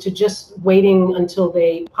opposed to just waiting until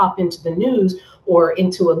they pop into the news or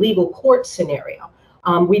into a legal court scenario.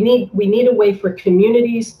 We need a way for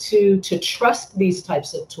communities to trust these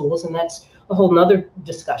types of tools, and that's a whole nother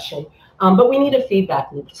discussion. But we need a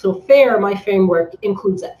feedback loop. So FAIR, my framework,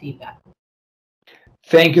 includes that feedback.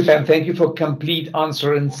 Thank you, Pam. Thank you for complete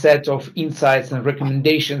answer and set of insights and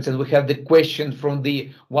recommendations. And we have the question from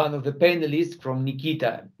one of the panelists, from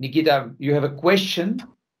Nikita. Nikita, you have a question?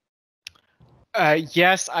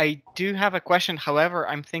 Yes, I do have a question. However,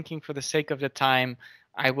 I'm thinking for the sake of the time,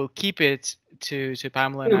 I will keep it to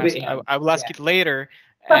Pamela and I will ask it later,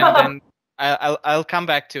 and then I'll come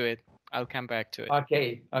back to it.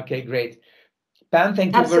 Okay, great. Pam,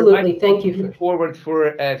 thank you very much. Absolutely, thank you. Look forward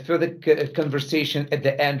for a further conversation at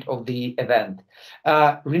the end of the event.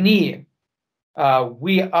 Renee,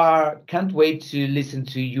 we can't wait to listen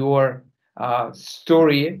to your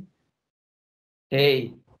story.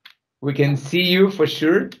 Hey, we can see you for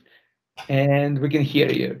sure, and we can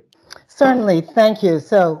hear you. Certainly, thank you.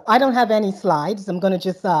 So I don't have any slides. I'm going to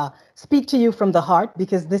just speak to you from the heart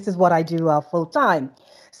because this is what I do full time.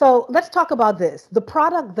 So let's talk about this. The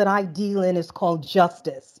product that I deal in is called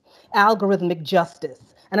justice, algorithmic justice.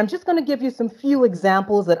 And I'm just going to give you some few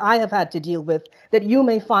examples that I have had to deal with that you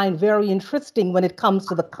may find very interesting when it comes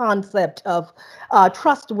to the concept of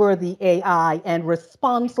trustworthy AI and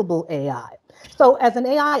responsible AI. So as an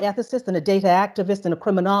AI ethicist and a data activist and a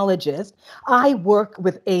criminologist, I work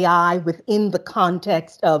with AI within the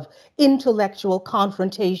context of intellectual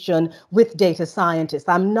confrontation with data scientists.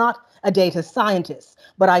 I'm not a data scientist,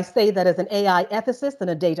 but I say that as an AI ethicist and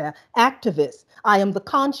a data activist, I am the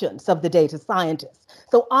conscience of the data scientist.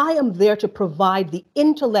 So I am there to provide the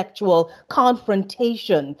intellectual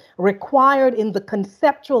confrontation required in the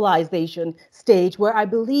conceptualization stage, where I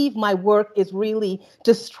believe my work is really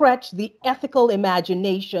to stretch the ethical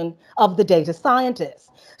imagination of the data scientist.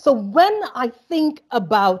 So when I think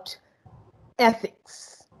about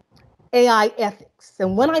ethics, AI ethics,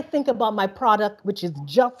 and when I think about my product, which is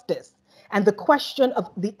justice, and the question of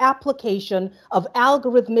the application of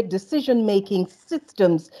algorithmic decision-making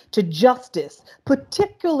systems to justice,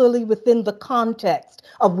 particularly within the context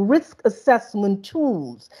of risk assessment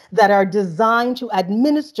tools that are designed to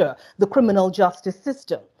administer the criminal justice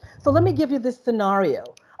system. So let me give you this scenario.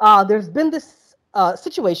 There's been this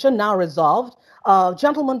situation now resolved. A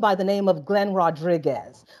gentleman by the name of Glenn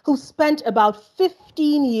Rodriguez, who spent about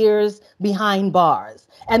 15 years behind bars.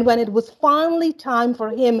 And when it was finally time for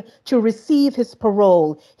him to receive his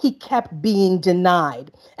parole, he kept being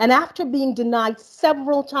denied. And after being denied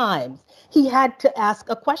several times, he had to ask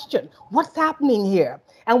a question: what's happening here?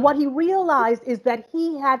 And what he realized is that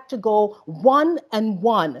he had to go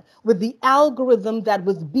one-on-one with the algorithm that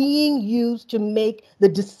was being used to make the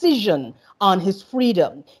decision on his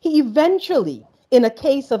freedom. He eventually, in a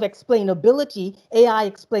case of explainability, AI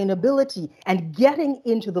explainability, and getting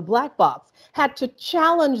into the black box, had to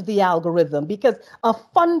challenge the algorithm, because a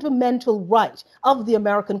fundamental right of the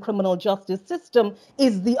American criminal justice system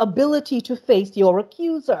is the ability to face your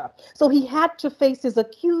accuser. So he had to face his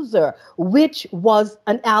accuser, which was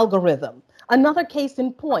an algorithm. Another case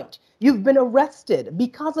in point: you've been arrested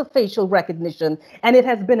because of facial recognition, and it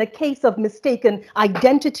has been a case of mistaken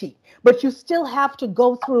identity, but you still have to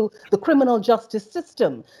go through the criminal justice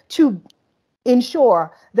system to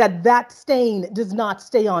ensure that that stain does not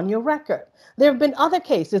stay on your record. There have been other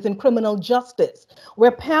cases in criminal justice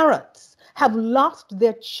where parents have lost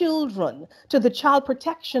their children to the child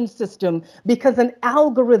protection system because an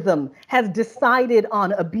algorithm has decided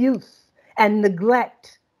on abuse and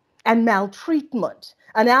neglect and maltreatment.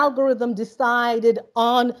 An algorithm decided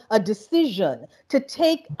on a decision to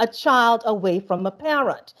take a child away from a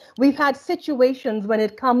parent. We've had situations when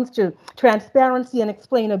it comes to transparency and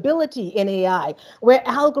explainability in AI, where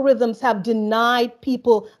algorithms have denied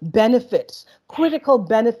people benefits, critical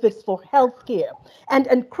benefits for healthcare,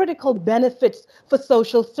 and critical benefits for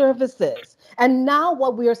social services. And now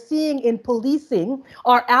what we are seeing in policing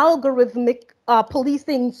are algorithmic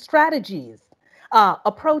policing strategies,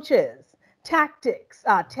 approaches, tactics,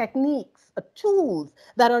 techniques, tools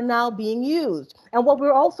that are now being used. And what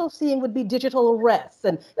we're also seeing would be digital arrests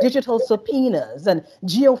and digital subpoenas and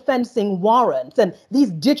geofencing warrants and these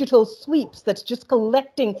digital sweeps that's just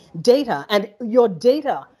collecting data. And your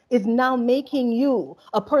data is now making you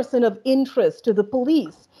a person of interest to the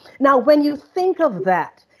police. Now, when you think of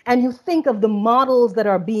that, and you think of the models that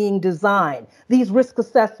are being designed, these risk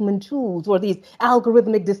assessment tools or these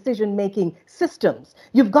algorithmic decision-making systems,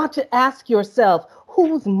 you've got to ask yourself,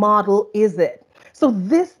 whose model is it? So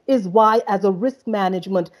this is why, as a risk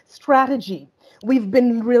management strategy, we've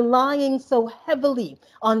been relying so heavily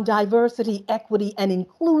on diversity, equity, and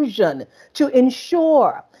inclusion to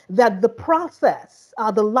ensure that the process,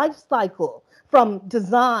 the life cycle from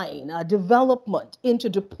design, development into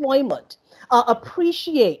deployment,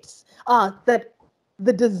 appreciates that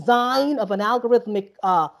the design of an algorithmic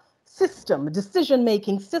system,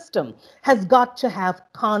 decision-making system, has got to have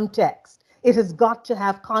context. It has got to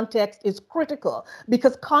have context is critical,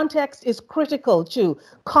 because context is critical to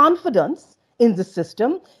confidence in the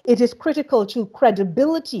system, it is critical to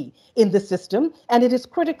credibility in the system, and it is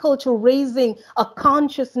critical to raising a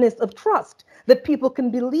consciousness of trust, that people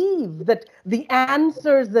can believe that the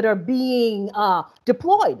answers that are being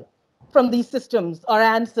deployed from these systems are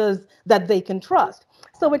answers that they can trust.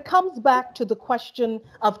 So it comes back to the question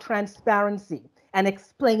of transparency and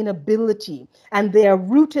explainability and their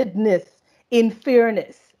rootedness in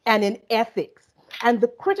fairness and in ethics. And the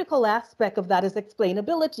critical aspect of that is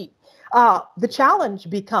explainability. The challenge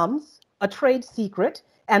becomes a trade secret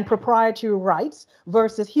and proprietary rights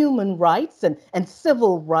versus human rights and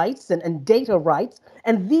civil rights and data rights.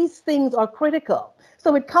 And these things are critical.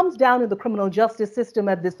 So it comes down to the criminal justice system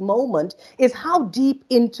at this moment is how deep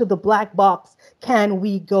into the black box can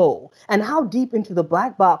we go? And how deep into the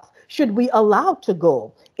black box should we allow to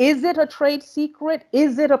go? Is it a trade secret?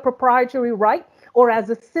 Is it a proprietary right? Or as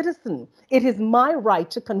a citizen, it is my right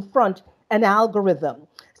to confront an algorithm.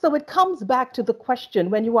 So it comes back to the question,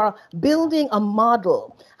 when you are building a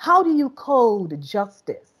model, how do you code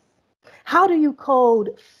justice? How do you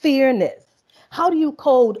code fairness? How do you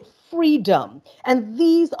code freedom? And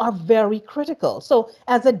these are very critical. So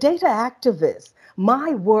as a data activist,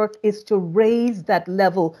 my work is to raise that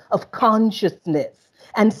level of consciousness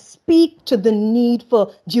and speak to the need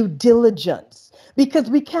for due diligence, because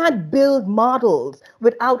we can't build models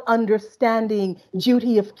without understanding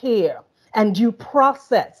duty of care and due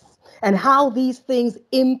process and how these things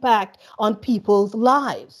impact on people's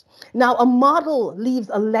lives. Now, a model leaves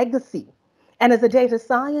a legacy. And as a data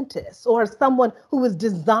scientist or as someone who is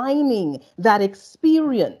designing that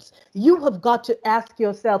experience, you have got to ask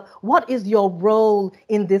yourself, what is your role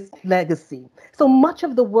in this legacy? So much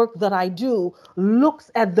of the work that I do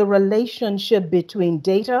looks at the relationship between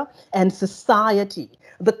data and society,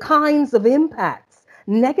 the kinds of impacts,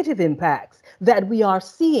 negative impacts that we are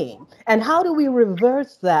seeing, and how do we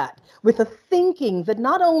reverse that with a thinking that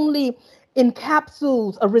not only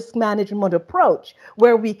encapsulates a risk management approach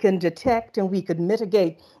where we can detect and we could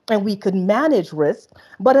mitigate and we could manage risk,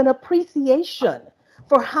 but an appreciation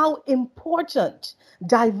for how important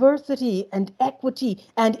diversity and equity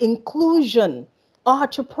and inclusion are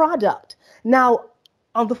to product. Now,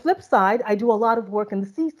 on the flip side, I do a lot of work in the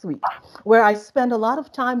C-suite, where I spend a lot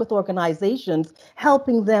of time with organizations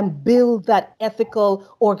helping them build that ethical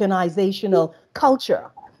organizational culture.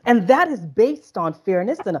 And that is based on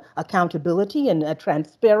fairness and accountability and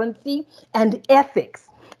transparency and ethics.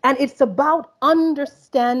 And it's about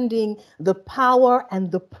understanding the power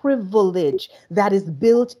and the privilege that is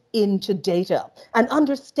built into data, and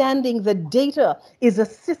understanding that data is a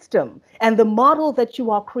system, and the model that you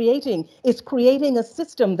are creating is creating a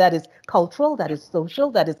system that is cultural, that is social,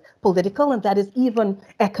 that is political, and that is even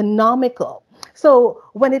economical. So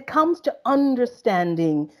when it comes to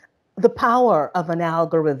understanding the power of an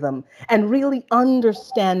algorithm and really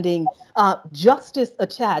understanding justice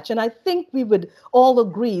attached. And I think we would all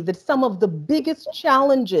agree that some of the biggest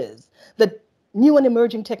challenges that new and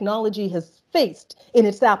emerging technology has faced in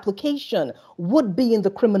its application would be in the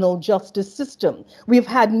criminal justice system. We've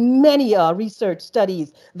had many research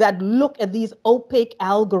studies that look at these opaque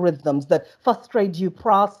algorithms that frustrate due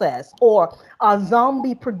process, or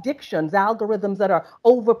zombie predictions, algorithms that are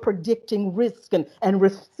over predicting risk and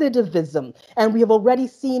recidivism. And we have already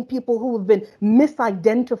seen people who have been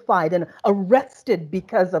misidentified and arrested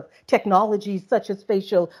because of technologies such as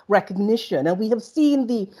facial recognition. And we have seen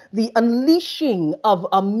the unleashing of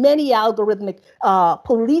many algorithmic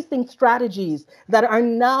policing strategies that are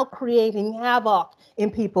now creating havoc in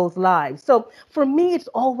people's lives. So for me, it's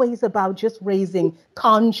always about just raising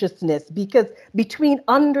consciousness, because between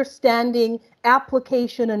understanding,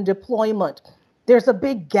 application, and deployment, there's a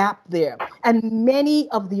big gap there. And many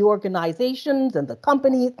of the organizations and the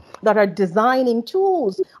companies that are designing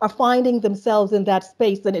tools are finding themselves in that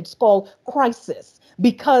space, and it's called crisis,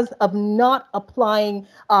 because of not applying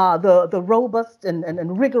the robust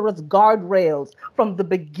and rigorous guardrails from the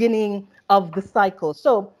beginning of the cycle.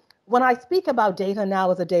 So when I speak about data now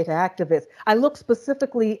as a data activist, I look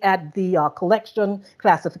specifically at the collection,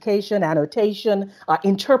 classification, annotation,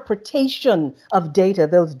 interpretation of data,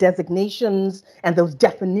 those designations and those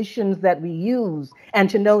definitions that we use, and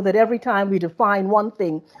to know that every time we define one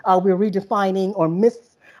thing, we're redefining or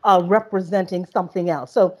misrepresenting something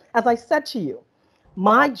else. So as I said to you,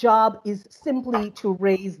 my job is simply to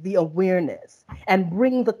raise the awareness and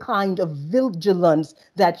bring the kind of vigilance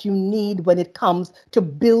that you need when it comes to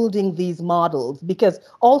building these models. Because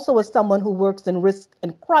also, as someone who works in risk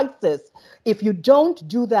and crisis, if you don't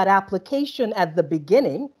do that application at the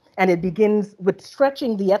beginning, and it begins with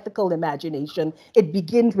stretching the ethical imagination, it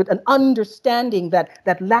begins with an understanding that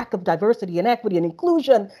lack of diversity and equity and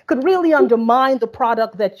inclusion could really undermine the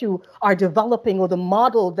product that you are developing or the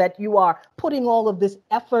model that you are putting all of this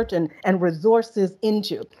effort and resources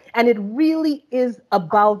into. And it really is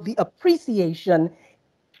about the appreciation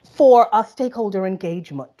for a stakeholder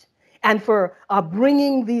engagement, and for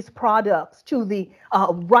bringing these products to the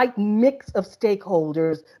right mix of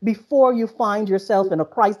stakeholders before you find yourself in a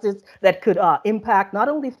crisis that could impact not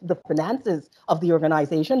only the finances of the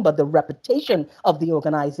organization, but the reputation of the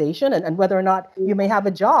organization, and whether or not you may have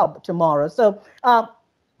a job tomorrow. So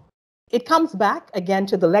it comes back again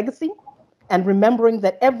to the legacy, and remembering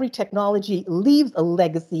that every technology leaves a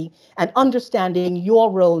legacy, and understanding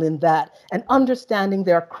your role in that, and understanding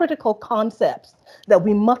there are critical concepts that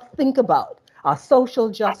we must think about social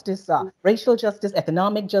justice, racial justice,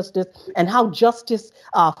 economic justice, and how justice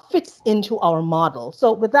fits into our model.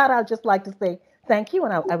 So with that, I'd just like to say thank you,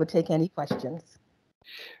 and I would take any questions.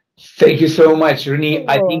 Thank you so much, Renee.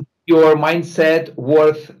 I think your mindset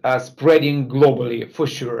worth spreading globally, for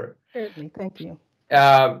sure. Certainly, thank you.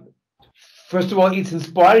 First of all, it's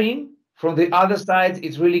inspiring. From the other side,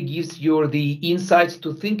 it really gives you the insights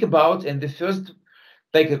to think about. And the first,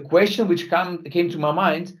 like a question which came to my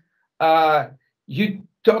mind, you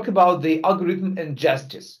talk about the algorithm and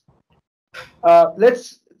justice.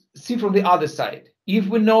 Let's see from the other side. If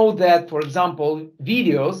we know that, for example,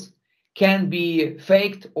 videos can be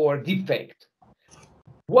faked or deepfaked,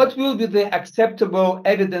 what will be the acceptable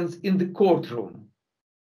evidence in the courtroom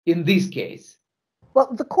in this case? Well,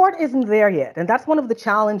 the court isn't there yet, and that's one of the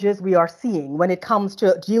challenges we are seeing when it comes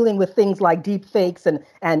to dealing with things like deep fakes and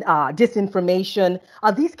disinformation.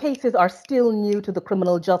 These cases are still new to the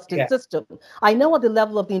criminal justice system. I know at the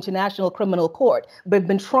level of the International Criminal Court, we've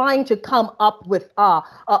been trying to come up with a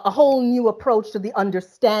whole new approach to the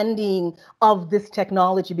understanding of this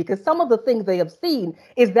technology, because some of the things they have seen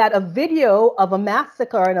is that a video of a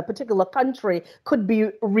massacre in a particular country could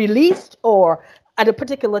be released or at a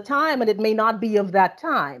particular time, and it may not be of that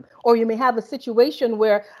time. Or you may have a situation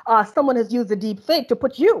where someone has used a deep fake to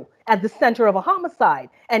put you at the center of a homicide,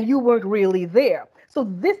 and you weren't really there. So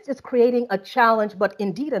this is creating a challenge, but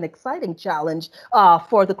indeed an exciting challenge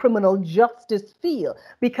for the criminal justice field,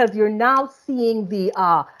 because you're now seeing the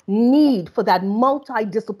need for that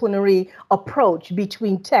multidisciplinary approach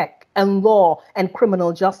between tech and law and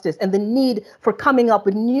criminal justice, and the need for coming up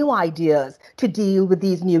with new ideas to deal with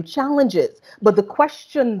these new challenges. But the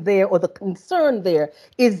question there, or the concern there,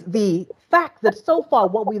 is the fact that so far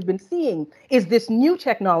what we've been seeing is this new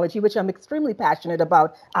technology, which I'm extremely passionate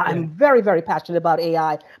about. I'm very, very passionate about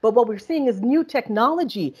AI, but what we're seeing is new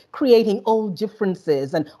technology creating old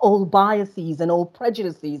differences and old biases and old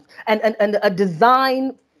prejudices, and a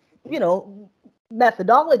design,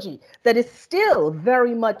 methodology that is still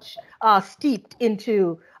very much steeped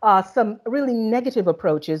into some really negative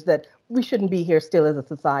approaches that we shouldn't be here still as a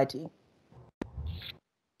society.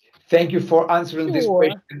 Thank you for answering this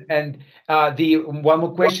question. And the one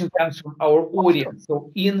more question comes from our audience.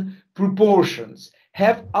 So in proportions,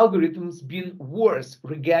 have algorithms been worse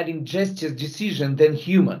regarding justice decision than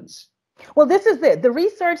humans? Well, this is it. The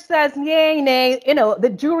research says, yay, nay,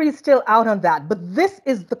 the jury's still out on that. But this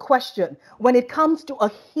is the question. When it comes to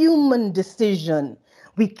a human decision,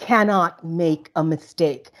 we cannot make a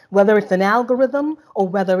mistake, whether it's an algorithm or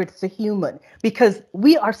whether it's a human, because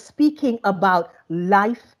we are speaking about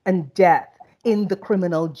life and death in the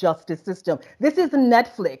criminal justice system. This isn't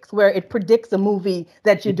Netflix, where it predicts a movie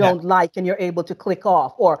that you don't like and you're able to click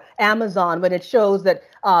off, or Amazon, when it shows that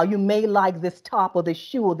you may like this top or this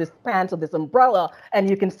shoe or this pants or this umbrella, and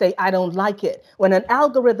you can say, I don't like it. When an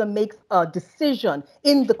algorithm makes a decision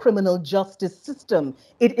in the criminal justice system,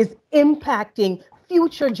 it is impacting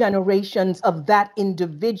future generations of that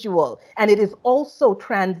individual. And it is also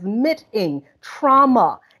transmitting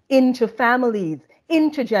trauma into families,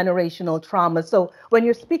 intergenerational trauma. So when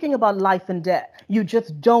you're speaking about life and death, you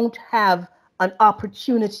just don't have an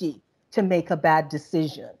opportunity to make a bad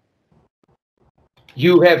decision.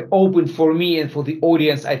 You have opened for me and for the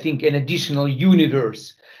audience, I think, an additional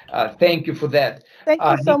universe. Thank you for that. Thank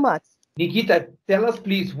you so much. Nikita, tell us,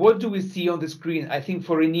 please, what do we see on the screen? I think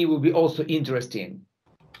for Renee will be also interesting.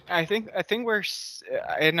 I think we're,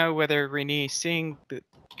 I don't know whether Renee is seeing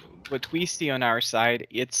what we see on our side.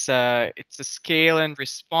 It's a scale and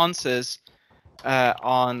responses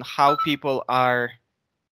on how people are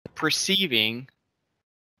perceiving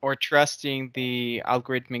or trusting the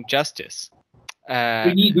algorithmic justice.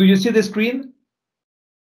 Renee, do you see the screen?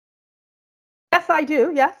 Yes, I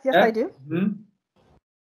do. Yes, I do. Mm-hmm.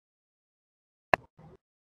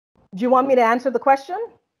 Do you want me to answer the question?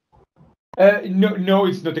 No,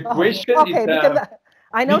 it's not a question. Okay, because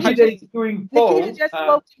I know Nikita just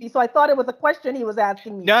spoke to me, so I thought it was a question he was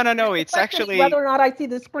asking me. No, it's actually whether or not I see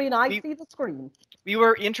the screen. I see the screen. We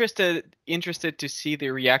were interested to see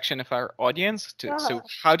the reaction of our audience. So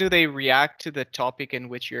how do they react to the topic in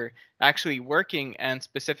which you're actually working, and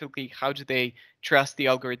specifically, how do they trust the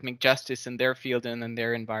algorithmic justice in their field and in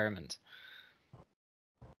their environment?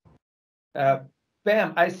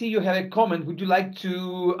 Pam, I see you have a comment. Would you like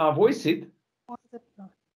to voice it?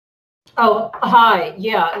 Oh, hi.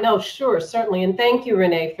 Yeah, no, sure, certainly. And thank you,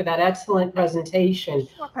 Renee, for that excellent presentation.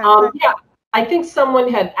 Yeah, I think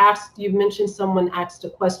someone had asked, you mentioned someone asked a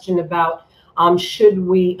question about Should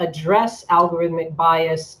we address algorithmic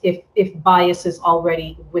bias if bias is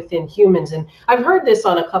already within humans? And I've heard this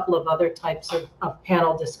on a couple of other types of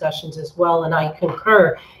panel discussions as well, and I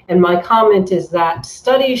concur. And my comment is that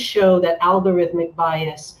studies show that algorithmic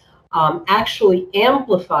bias actually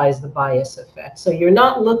amplifies the bias effect. So you're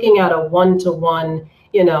not looking at a one-to-one,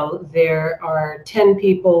 there are 10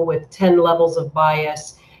 people with 10 levels of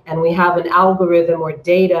bias, and we have an algorithm or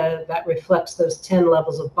data that reflects those 10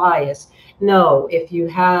 levels of bias. No, if you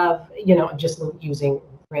have, I'm just using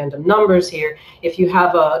random numbers here, if you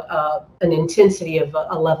have an intensity of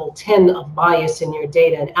a level 10 of bias in your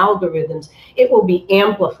data and algorithms, it will be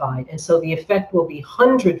amplified. And so the effect will be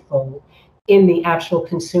 100-fold in the actual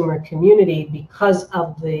consumer community because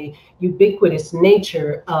of the ubiquitous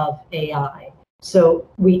nature of AI. So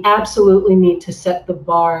we absolutely need to set the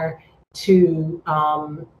bar to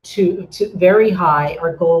very high.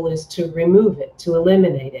 Our goal is to remove it, to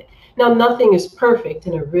eliminate it. Now, nothing is perfect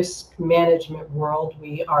in a risk management world.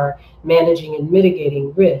 We are managing and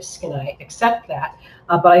mitigating risk, and I accept that.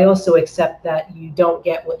 But I also accept that you don't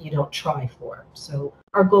get what you don't try for. So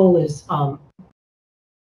our goal is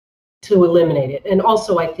to eliminate it. And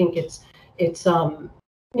also, I think it's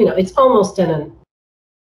almost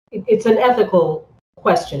it's an ethical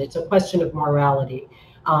question. It's a question of morality.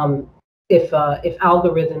 If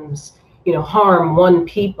algorithms, harm one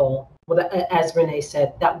people, well, as Renee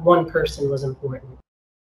said, that one person was important.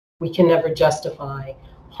 We can never justify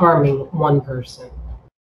harming one person.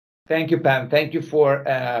 Thank you, Pam. Thank you for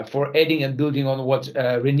adding and building on what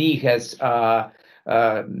Renee has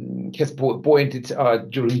pointed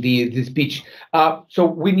during the speech. So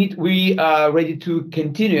we are ready to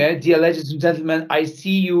continue. Dear ladies and gentlemen, I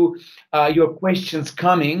see your questions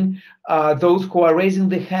coming. Those who are raising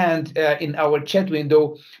the hand in our chat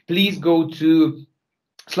window, please go to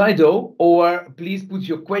Slido, or please put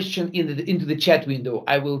your question into the chat window.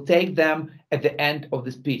 I will take them at the end of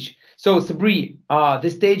the speech. So Sabri, the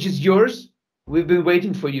stage is yours. We've been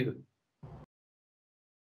waiting for you.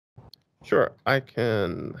 Sure, I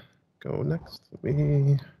can go next. Let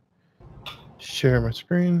me share my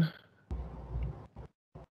screen.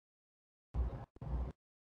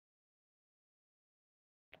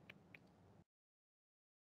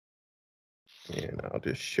 And I'll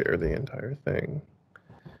just share the entire thing.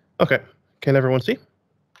 Okay, can everyone see?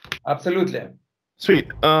 Absolutely.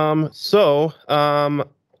 Sweet. So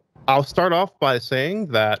I'll start off by saying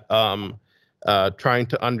that trying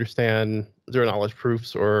to understand zero-knowledge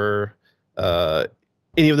proofs or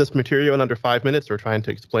any of this material in under 5 minutes or trying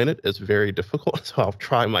to explain it is very difficult. So I'll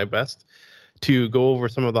try my best to go over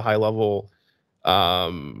some of the high-level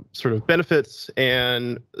sort of benefits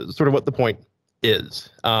and sort of what the point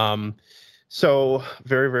is. So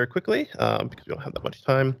very, very quickly, because we don't have that much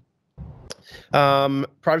time.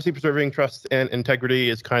 Privacy preserving trust and integrity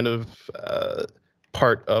is kind of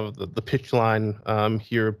part of the pitch line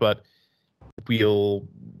here, but we'll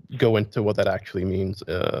go into what that actually means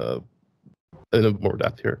in more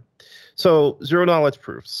depth here. So zero knowledge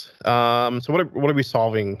proofs. So what are we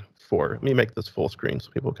solving for? Let me make this full screen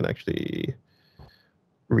so people can actually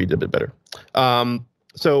read a bit better.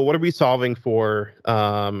 So what are we solving for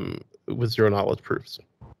with zero knowledge proofs?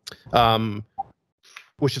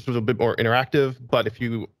 Which is a little bit more interactive, but if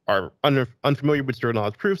you are unfamiliar with zero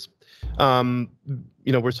knowledge proofs,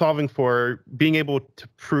 we're solving for being able to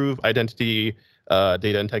prove identity,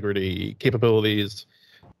 data integrity, capabilities,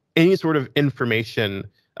 any sort of information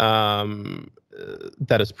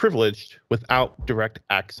that is privileged without direct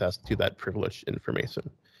access to that privileged information.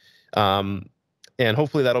 And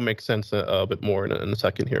hopefully that'll make sense a bit more in a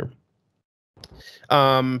second here.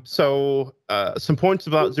 So some points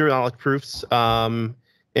about zero knowledge proofs.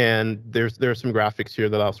 And there are some graphics here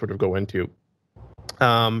that I'll sort of go into.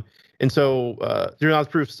 And so zero knowledge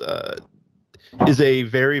proofs is a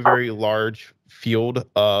very, very large field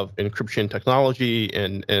of encryption technology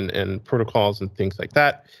and protocols and things like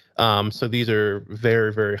that. So these are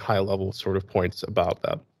very, very high level sort of points about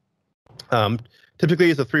that.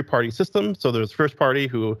 Typically, it's a three-party system. So there's first party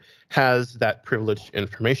who has that privileged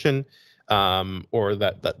information or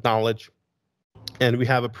that knowledge. And we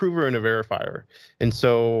have a prover and a verifier. And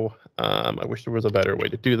so I wish there was a better way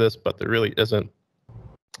to do this, but there really isn't.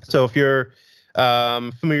 So if you're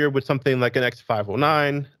familiar with something like an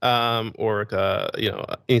X509 or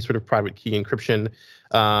any sort of private key encryption,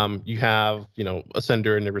 you have a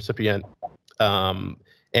sender and a recipient,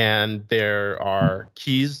 and there are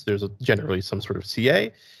keys. There's generally some sort of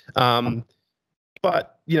CA.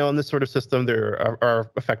 But in this sort of system, there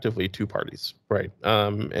are effectively two parties, right?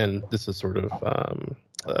 And this is sort of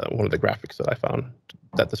one of the graphics that I found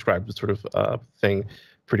that describes this sort of thing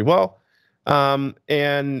pretty well.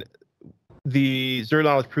 And the zero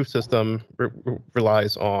knowledge proof system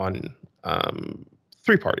relies on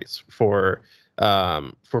 3 parties for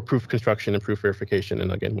proof construction and proof verification.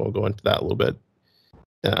 And again, we'll go into that a little bit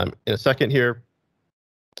in a second here.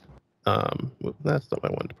 That's not what I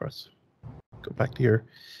wanted to press. Go back to here.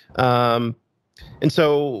 And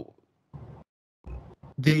so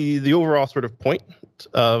the overall sort of point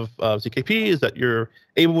of ZKP is that you're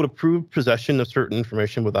able to prove possession of certain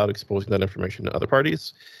information without exposing that information to other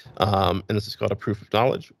parties. And this is called a proof of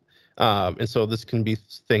knowledge. And so this can be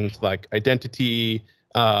things like identity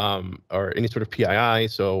or any sort of PII.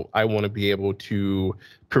 So I want to be able to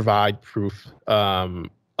provide proof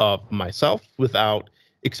of myself without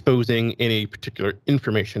exposing any particular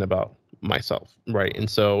information about myself, right? And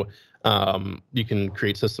so you can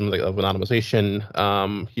create systems of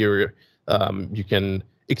anonymization. Here, you can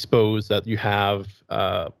expose that you have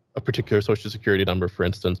a particular social security number, for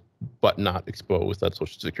instance, but not expose that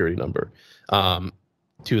social security number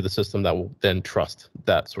to the system that will then trust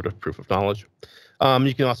that sort of proof of knowledge.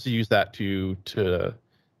 You can also use that to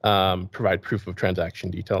provide proof of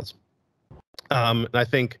transaction details. And I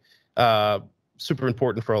think super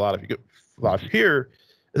important for a lot of you here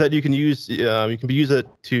is that you can use it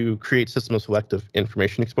to create system of selective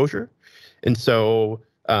information exposure. And so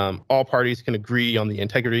all parties can agree on the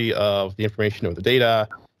integrity of the information or the data,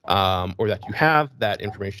 or that you have that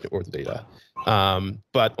information or the data.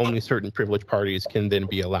 But only certain privileged parties can then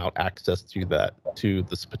be allowed access to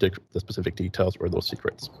the specific details or those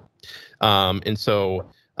secrets. And so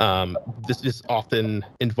this often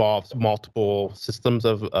involves multiple systems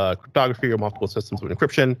of cryptography or multiple systems of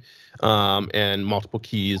encryption and multiple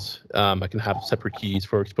keys. I can have separate keys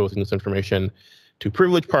for exposing this information to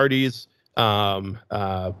privileged parties,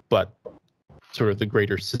 but sort of the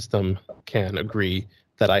greater system can agree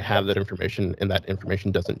that I have that information and that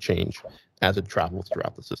information doesn't change as it travels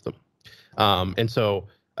throughout the system. And so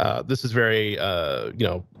this is very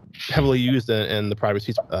heavily used in the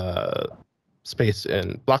privacy space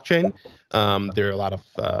in blockchain. There are a lot of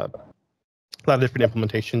different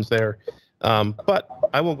implementations there. But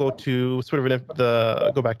I will go to sort of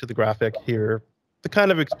go back to the graphic here. That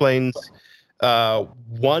kind of explains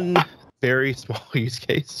one very small use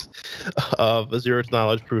case of a zero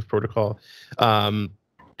knowledge proof protocol.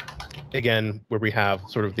 Again, where we have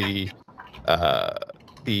sort of the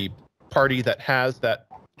party that has that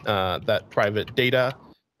private data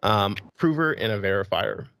prover and a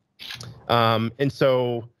verifier. And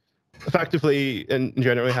so effectively and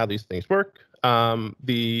generally how these things work,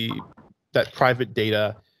 that private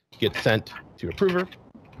data gets sent to a prover.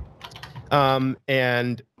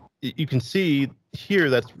 And you can see here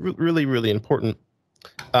that's really, really important,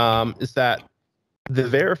 is that the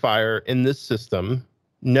verifier in this system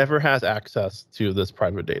never has access to this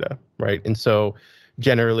private data, right? And so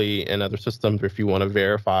generally in other systems, if you want to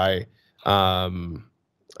verify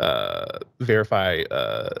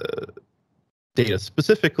data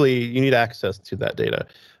specifically, you need access to that data.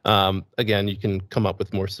 Again, you can come up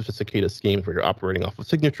with more sophisticated schemes where you're operating off of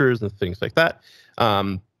signatures and things like that.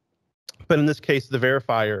 But in this case, the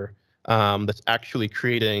verifier that's actually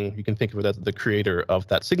creating, you can think of it as the creator of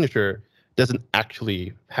that signature, doesn't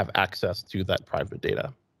actually have access to that private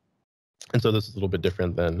data. And so this is a little bit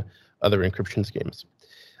different than other encryption schemes.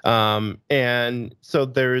 And so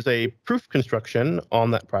there is a proof construction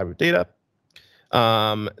on that private data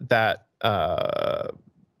that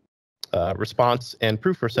response and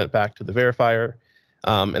proof are sent back to the verifier.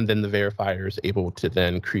 And then the verifier is able to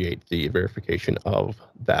then create the verification of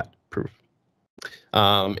that proof.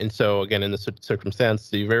 And so again, in this circumstance,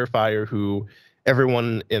 the verifier who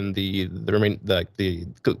everyone in the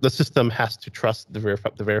system has to trust the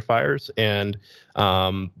verifiers, and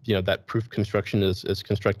that proof construction is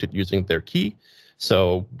constructed using their key.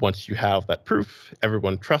 So once you have that proof,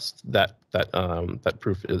 everyone trusts that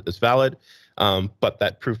proof is valid, but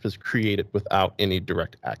that proof is created without any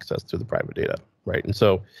direct access to the private data, right? And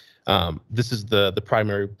so this is the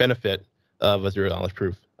primary benefit of a zero knowledge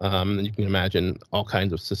proof. And you can imagine all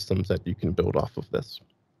kinds of systems that you can build off of this.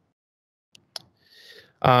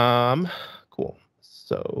 Cool.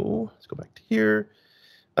 So let's go back to here.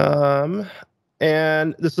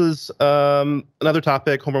 And this is another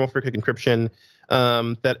topic, homomorphic encryption,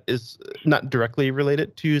 that is not directly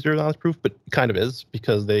related to zero knowledge proof, but kind of is,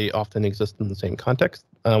 because they often exist in the same context.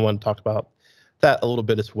 I want to talk about that a little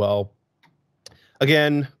bit as well.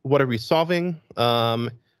 Again, what are we solving?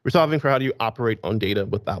 We're solving for how do you operate on data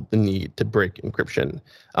without the need to break encryption.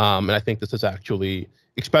 And I think this is actually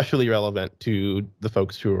especially relevant to the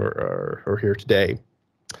folks who are here today.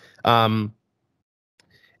 And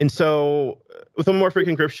so with homomorphic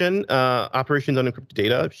encryption, operations on encrypted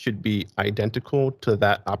data should be identical to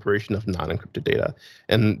that operation of non-encrypted data.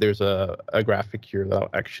 And there's a graphic here that I'll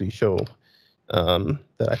actually show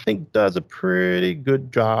that I think does a pretty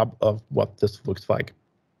good job of what this looks like.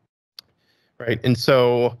 Right, and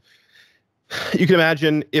so you can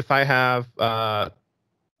imagine if I have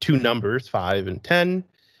two numbers, 5 and 10,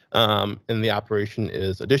 and the operation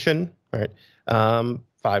is addition, right?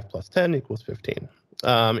 5 plus 10 equals 15.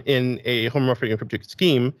 In a homomorphic encrypted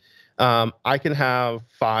scheme, I can have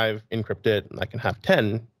 5 encrypted and I can have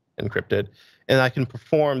 10 encrypted, and I can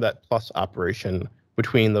perform that plus operation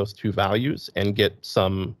between those two values and get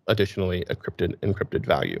some additionally encrypted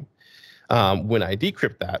value. When I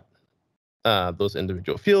decrypt that, those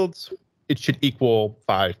individual fields, it should equal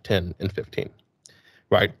 5, 10, and 15,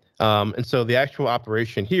 right? And so the actual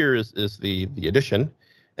operation here is the addition,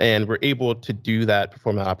 and we're able to do that,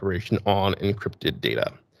 perform that operation on encrypted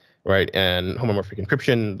data, right? And homomorphic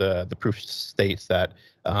encryption, the proof states that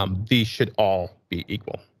these should all be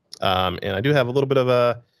equal. And I do have a little bit of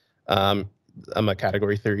a, I'm a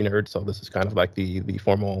category theory nerd, so this is kind of like the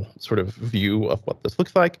formal sort of view of what this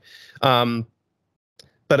looks like.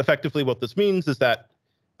 But effectively what this means is that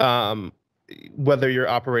whether you're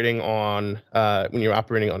operating on, when you're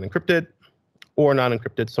operating on encrypted or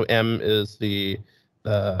non-encrypted, so M is the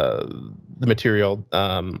material,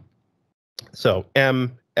 so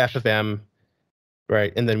M, F of M,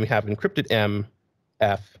 right? And then we have encrypted M,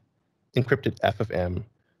 F, encrypted F of M.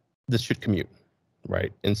 This should commute,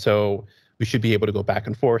 right? And so we should be able to go back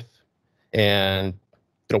and forth and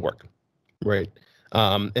it'll work, right?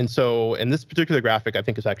 And so in this particular graphic, I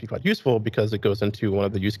think is actually quite useful because it goes into one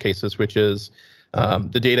of the use cases, which is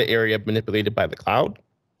the data area manipulated by the cloud.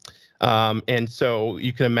 And so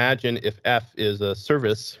you can imagine if F is a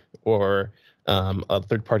service or a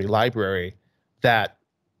third-party library, that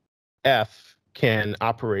F can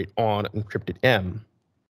operate on encrypted M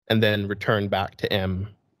and then return back to M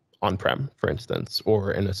on-prem, for instance,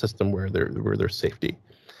 or in a system where there's safety.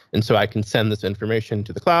 And so I can send this information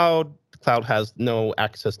to the cloud. The cloud has no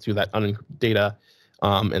access to that unencrypted data,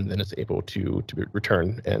 and then it's able to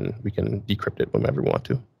return, and we can decrypt it whenever we want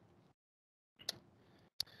to.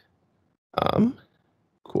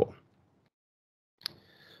 Cool.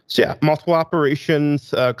 So yeah, multiple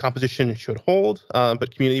operations composition should hold,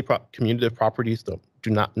 but commutative properties do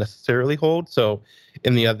not necessarily hold. So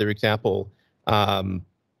in the other example,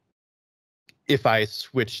 if I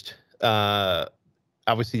switched,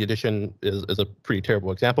 obviously addition is a pretty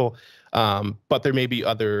terrible example, but there may be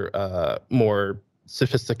other more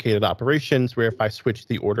sophisticated operations where if I switch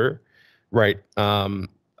the order, right,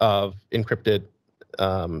 of encrypted,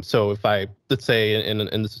 so if I, let's say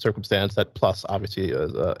in this circumstance that plus obviously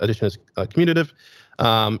addition is commutative,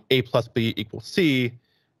 A plus B equals C,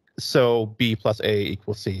 so B plus A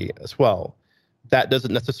equals C as well. That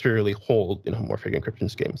doesn't necessarily hold in homomorphic encryption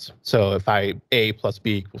schemes. So if A plus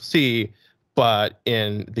B equals C, but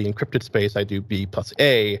in the encrypted space I do B plus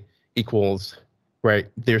A equals, right,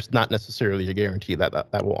 there's not necessarily a guarantee that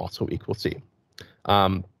that will also equal C.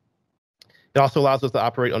 It also allows us to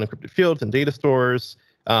operate on encrypted fields and data stores.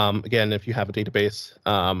 Again, if you have a database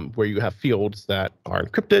where you have fields that are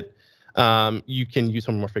encrypted, you can use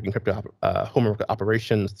homomorphic homomorphic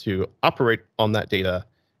operations to operate on that data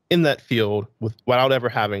in that field without ever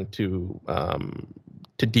having to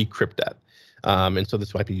decrypt that. And so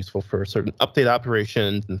this might be useful for certain update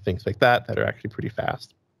operations and things like that are actually pretty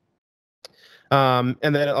fast. And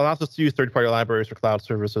then it allows us to use third-party libraries or cloud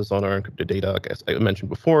services on our encrypted data, like I mentioned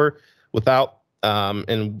before, without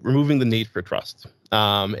and removing the need for trust.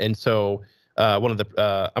 And so one of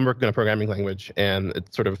the I'm working on a programming language, and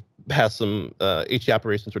it sort of has some HE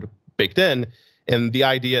operations sort of baked in. And the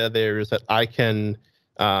idea there is that I can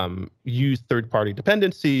use third-party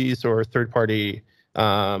dependencies or third-party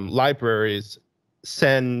libraries,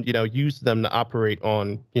 use them to operate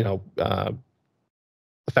on,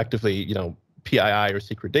 effectively, PII or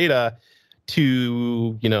secret data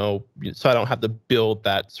to, so I don't have to build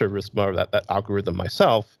that service or that algorithm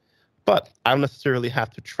myself, but I don't necessarily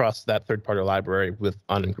have to trust that third-party library with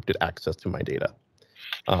unencrypted access to my data.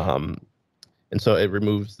 And so it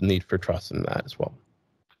removes the need for trust in that as well.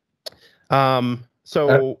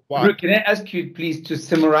 Brooke, can I ask you please to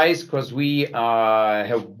summarize, because we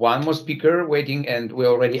have one more speaker waiting and we're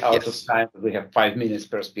already out of time. We have 5 minutes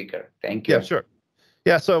per speaker. Thank you. Yeah, sure.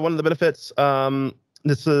 Yeah, so one of the benefits,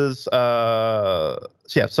 this is, so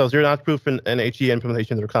zero-knowledge proof and HE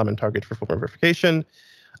implementations are common targets for full verification.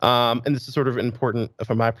 And this is sort of important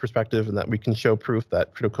from my perspective in that we can show proof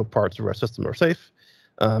that critical parts of our system are safe,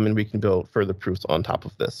 and we can build further proofs on top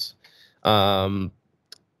of this.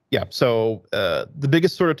 Yeah, so the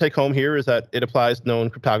biggest sort of take home here is that it applies known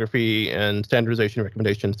cryptography and standardization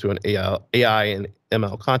recommendations to an AI and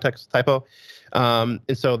ML context typo. And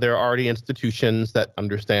so there are already institutions that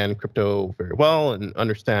understand crypto very well and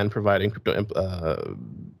understand providing crypto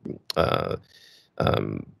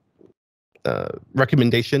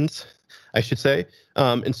recommendations, I should say.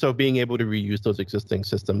 And so being able to reuse those existing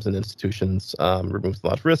systems and institutions removes a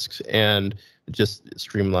lot of risks and just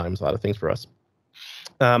streamlines a lot of things for us.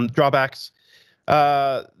 Drawbacks,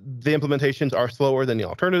 the implementations are slower than the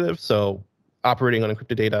alternative. So operating on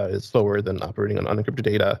encrypted data is slower than operating on unencrypted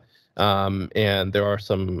data. And there are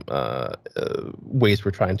some ways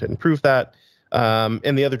we're trying to improve that.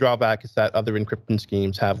 And the other drawback is that other encryption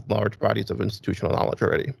schemes have large bodies of institutional knowledge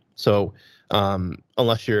already. So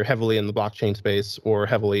unless you're heavily in the blockchain space or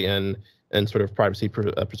heavily in sort of privacy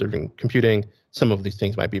preserving computing, some of these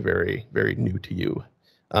things might be very, very new to you.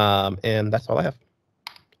 And that's all I have.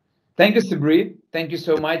 Thank you, Sabri. Thank you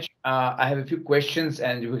so much. I have a few questions,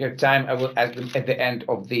 and if we have time, I will ask them at the end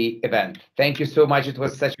of the event. Thank you so much. It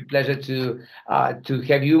was such a pleasure to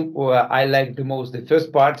have you. I liked the most the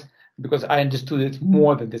first part because I understood it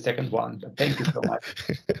more than the second one. Thank you so much.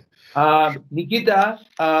 Nikita,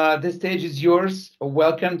 the stage is yours.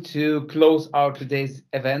 Welcome to close out today's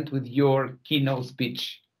event with your keynote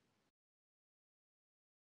speech.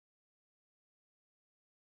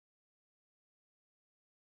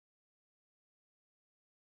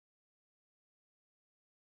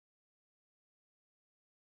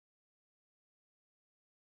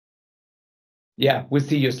 Yeah, we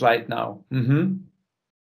see your slide now.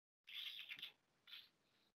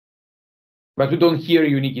 But we don't hear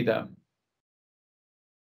you, Nikita.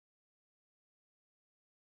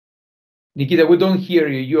 Nikita, we don't hear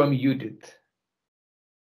you. You are muted.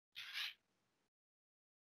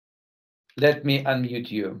 Let me unmute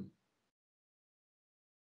you.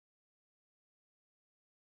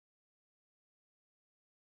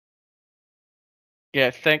 Yeah,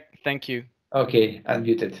 thank you. Okay,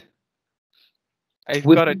 unmuted. I've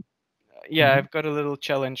got a little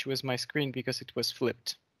challenge with my screen because it was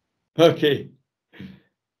flipped. Okay.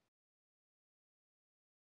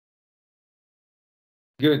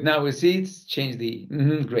 Good. Now we see it's changed the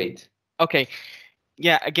great. Okay.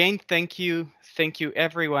 Yeah, again, thank you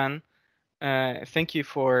everyone. Thank you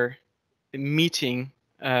for meeting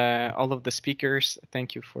all of the speakers.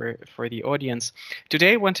 Thank you for the audience.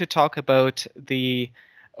 Today I want to talk about the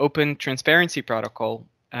Open Transparency Protocol,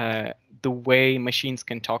 the way machines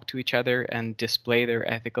can talk to each other and display their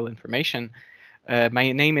ethical information.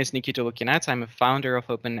 My name is Nikita Lukinats. I'm a founder of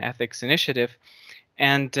Open Ethics Initiative.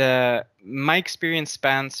 And my experience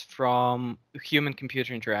spans from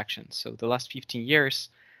human-computer interactions. So the last 15 years,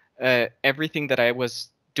 everything that I was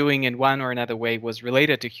doing in one or another way was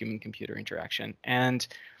related to human-computer interaction. And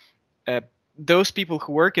those people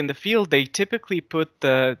who work in the field, they typically put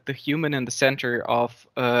the human in the center of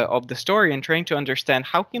the story and trying to understand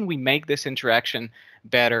how can we make this interaction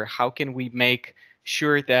better? How can we make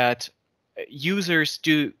sure that users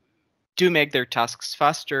do make their tasks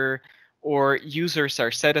faster, or users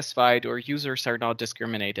are satisfied, or users are not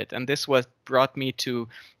discriminated. And this was brought me to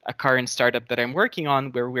a current startup that I'm working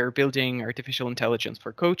on, where we're building artificial intelligence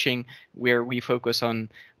for coaching, where we focus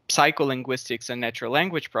on psycholinguistics and natural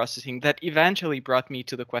language processing. That eventually brought me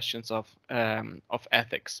to the questions of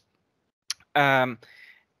ethics. The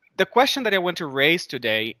question that I want to raise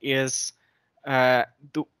today is how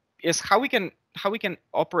we can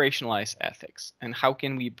operationalize ethics, and how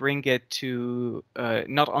can we bring it to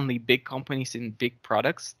not only big companies and big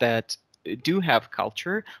products that do have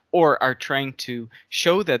culture or are trying to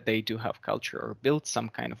show that they do have culture or build some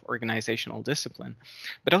kind of organizational discipline,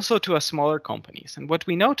 but also to smaller companies. And what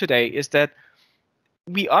we know today is that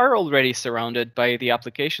we are already surrounded by the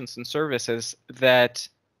applications and services that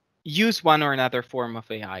use one or another form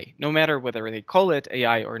of AI, no matter whether they call it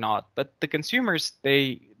AI or not. But the consumers,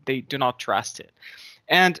 they do not trust it.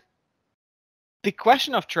 And the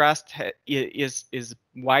question of trust is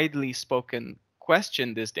widely spoken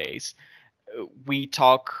question these days. We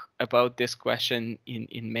talk about this question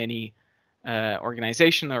in many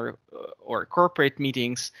organization or corporate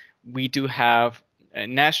meetings. We do have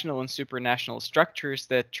national and supranational structures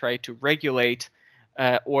that try to regulate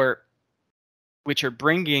or which are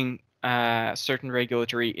bringing certain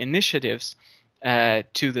regulatory initiatives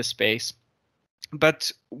to the space.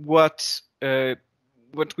 But what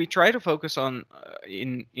we try to focus on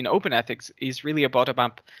in open ethics is really a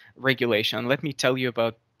bottom-up regulation. Let me tell you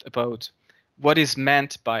about what is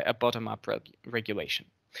meant by a bottom-up regulation.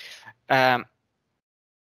 The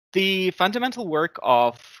fundamental work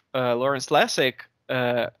of Lawrence Lessig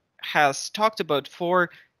has talked about 4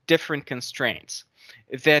 different constraints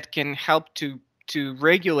that can help to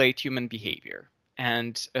regulate human behavior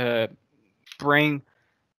and bring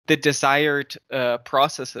the desired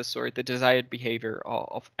processes or the desired behavior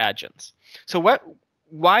of agents. So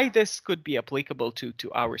why this could be applicable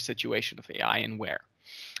to our situation of AI and where?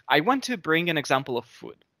 I want to bring an example of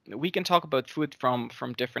food. We can talk about food from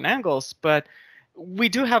different angles, but we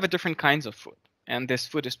do have different kinds of food, and this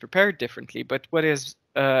food is prepared differently. But what is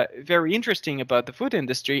very interesting about the food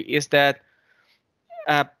industry is that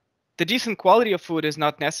the decent quality of food is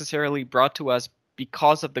not necessarily brought to us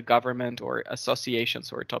because of the government or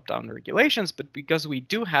associations or top-down regulations, but because we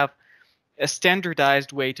do have a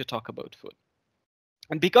standardized way to talk about food.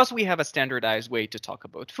 And because we have a standardized way to talk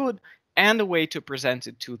about food and a way to present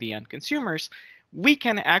it to the end consumers, we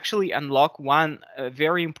can actually unlock one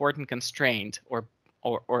very important constraint or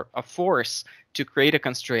a force to create a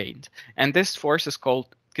constraint. And this force is called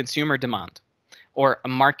consumer demand or a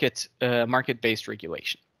market-based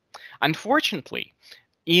regulation. Unfortunately,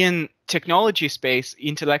 in technology space,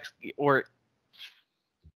 or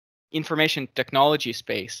information technology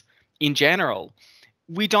space in general,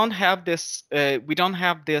 we don't have this.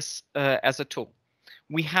 As a tool.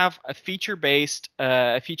 We have a feature-based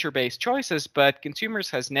choices, but consumers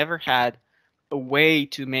has never had a way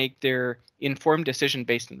to make their informed decision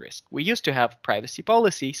based on risk. We used to have privacy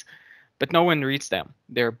policies, but no one reads them.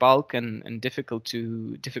 They're bulk and difficult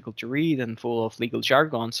to read and full of legal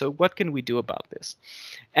jargon. So what can we do about this?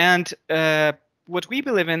 And what we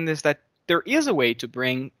believe in is that there is a way to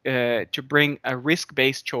bring a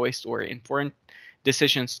risk-based choice or informed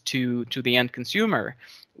decisions to the end consumer,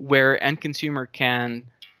 where end consumer can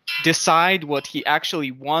decide what he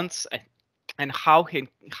actually wants and how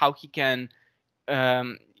he can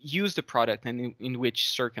use the product and in which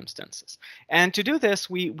circumstances. And to do this,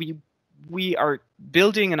 we are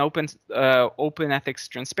building an open ethics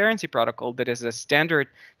transparency protocol that is a standard,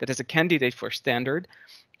 that is a candidate for standard,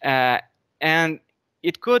 and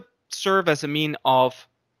it could serve as a mean of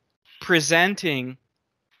presenting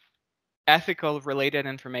ethical related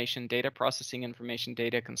information, data processing information,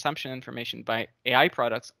 data consumption information by AI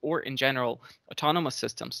products, or in general, autonomous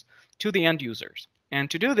systems to the end users. And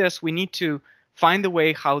to do this, we need to find a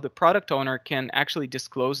way how the product owner can actually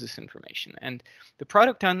disclose this information. And the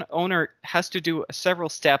product owner has to do several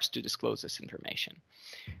steps to disclose this information.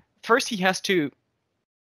 First, he has to,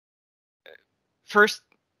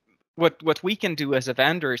 what we can do as a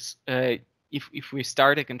vendors, if we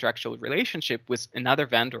start a contractual relationship with another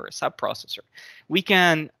vendor or sub-processor, we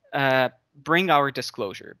can bring our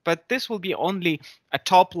disclosure. But this will be only a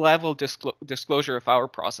top-level disclosure of our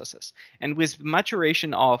processes. And with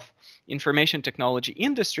maturation of information technology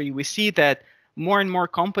industry, we see that more and more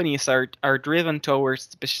companies are driven towards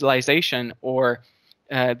specialization or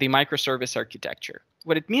the microservice architecture.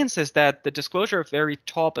 What it means is that the disclosure of very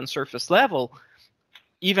top and surface level,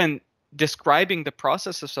 even describing the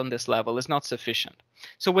processes on this level, is not sufficient.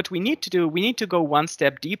 So what we need to do, we need to go one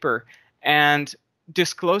step deeper and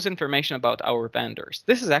disclose information about our vendors.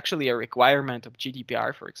 This is actually a requirement of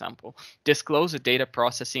GDPR, for example. Disclose the data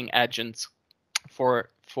processing agents for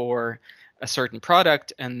a certain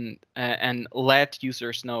product and let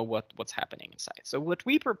users know what's happening inside. So what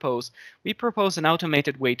we propose an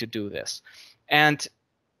automated way to do this, and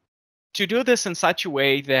to do this in such a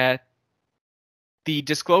way that the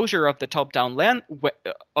disclosure of the top-down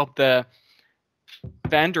of the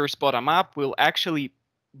vendors bottom-up will actually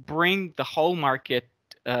bring the whole market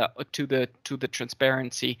to the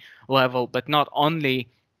transparency level, but not only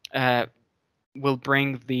will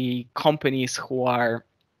bring the companies who are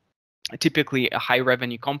typically high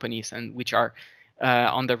revenue companies and which are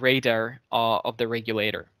on the radar of the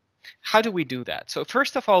regulator. How do we do that? So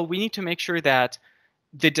first of all, we need to make sure that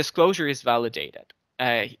the disclosure is validated.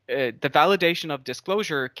 The validation of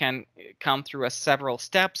disclosure can come through several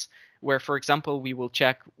steps, where, for example, we will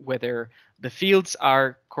check whether the fields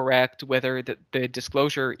are correct, whether the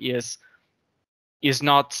disclosure is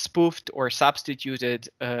not spoofed or substituted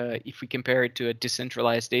if we compare it to a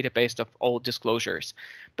decentralized database of all disclosures.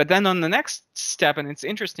 But then on the next step, and it's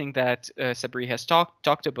interesting that Sabri has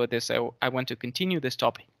talked about this, so I want to continue this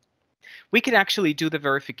topic. We can actually do the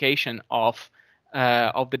verification of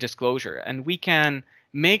the disclosure, and we can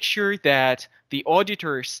make sure that the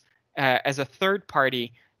auditors, as a third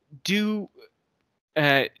party, do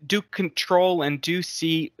control and do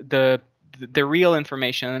see the real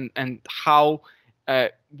information and how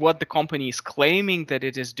what the company is claiming that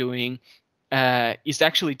it is doing is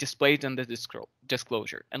actually displayed in the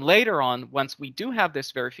disclosure. And later on, once we do have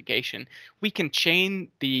this verification, we can chain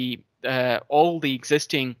all the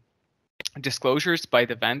existing disclosures by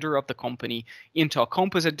the vendor of the company into a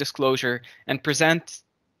composite disclosure and present,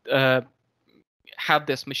 have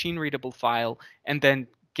this machine readable file, and then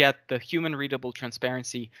get the human readable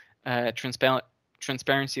transparency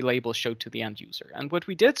label showed to the end user. And what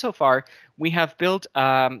we did so far, we have built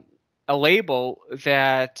a label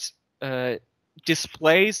that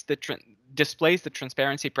displays the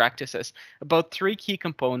transparency practices about 3 key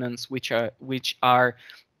components, which are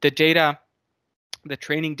the data, the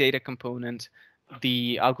training data component,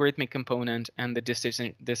 the algorithmic component, and the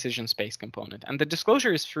decision space component. And the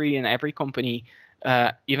disclosure is free, and every company,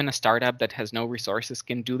 even a startup that has no resources,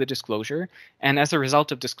 can do the disclosure. And as a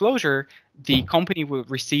result of disclosure, the company will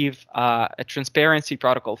receive a transparency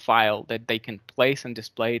protocol file that they can place and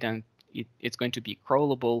display it, and it's going to be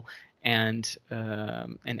crawlable and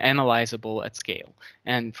analyzable at scale.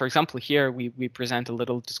 And for example, here we present a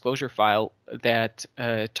little disclosure file that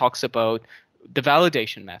talks about the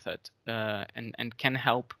validation method and can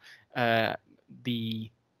help the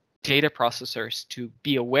data processors to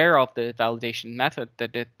be aware of the validation method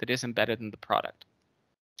that is embedded in the product.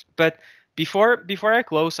 But before I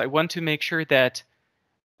close, I want to make sure that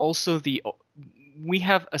also we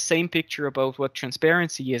have a same picture about what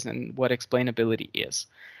transparency is and what explainability is.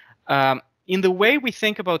 In the way we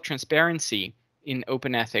think about transparency in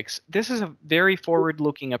open ethics, this is a very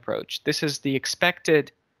forward-looking approach. This is the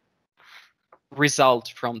expected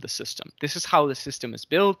result from the system. This is how the system is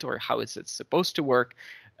built, or how is it supposed to work,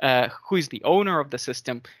 who is the owner of the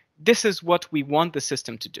system. This is what we want the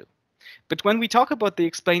system to do. But when we talk about the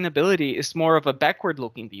explainability, it's more of a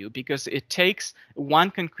backward-looking view, because it takes one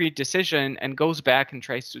concrete decision and goes back and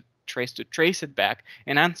tries to trace it back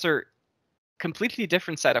and answer completely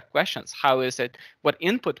different set of questions. How is it? What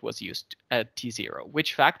input was used at T0?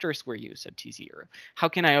 Which factors were used at T0? How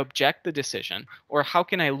can I object the decision? Or how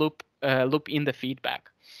can I loop in the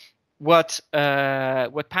feedback? What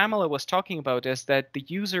Pamela was talking about is that the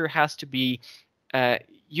user has to be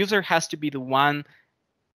the one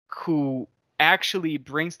who actually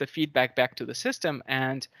brings the feedback back to the system.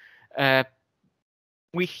 And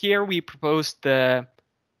we propose the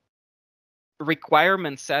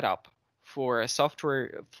requirement setup for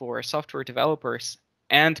software developers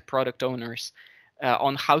and product owners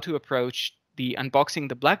on how to approach the unboxing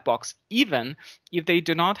the black box, even if they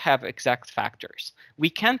do not have exact factors. We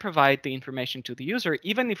can provide the information to the user,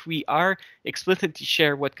 even if we are explicitly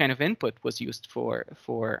share what kind of input was used for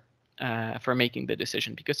making the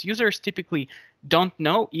decision, because users typically don't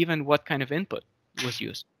know even what kind of input was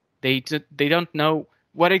used. They don't know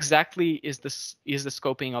what exactly is the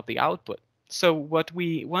scoping of the output. So what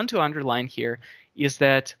we want to underline here is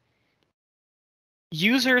that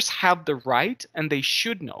users have the right, and they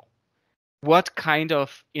should know, what kind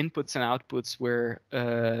of inputs and outputs were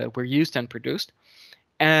used and produced,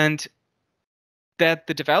 and that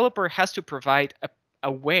the developer has to provide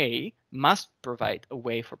must provide a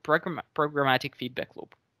way for programmatic feedback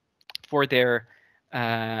loop for their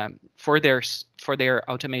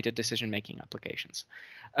automated decision-making applications.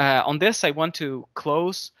 On this, I want to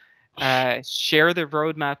close. Share the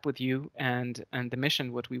roadmap with you and the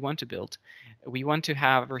mission, what we want to build. We want to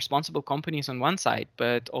have responsible companies on one side,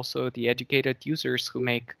 but also the educated users who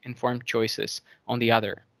make informed choices on the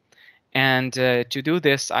other. And to do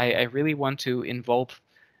this, I really want to involve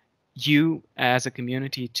you as a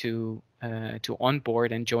community to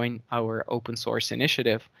onboard and join our open source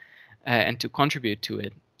initiative and to contribute to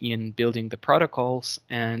it in building the protocols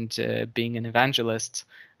and being an evangelist.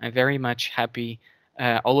 I'm very much happy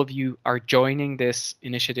all of you are joining this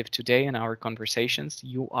initiative today in our conversations.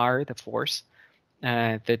 You are the force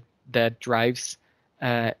that drives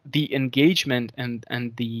the engagement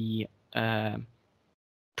and the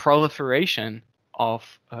proliferation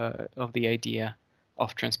of the idea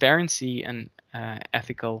of transparency and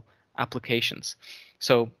ethical applications.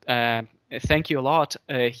 So thank you a lot.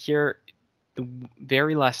 Here, the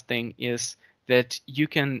very last thing is that you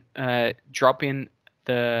can drop me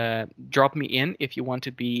in if you want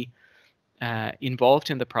to be involved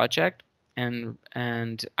in the project,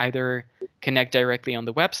 and either connect directly on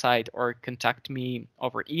the website or contact me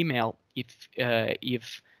over email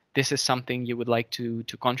if this is something you would like to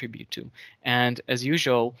contribute to. And as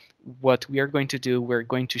usual, what we are going to do, we're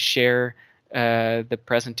going to share the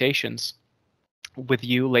presentations with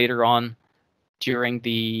you later on during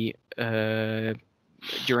the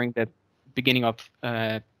beginning of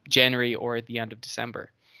January or at the end of December.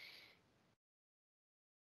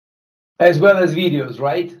 As well as videos,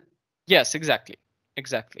 right? Yes, exactly.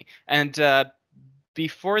 And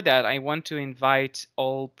before that, I want to invite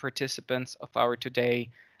all participants of our today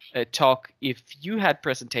talk, if you had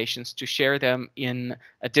presentations, to share them in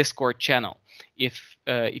a Discord channel. If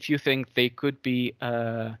you think they could be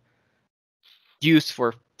used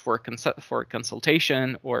for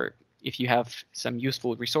consultation, or if you have some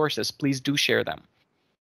useful resources, please do share them.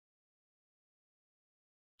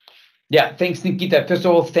 Yeah, thanks, Nikita. First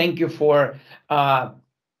of all, thank you for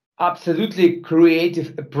absolutely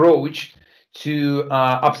creative approach to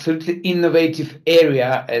absolutely innovative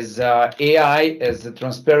area as AI, as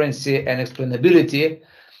transparency and explainability.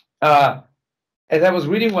 As I was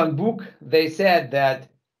reading one book, they said that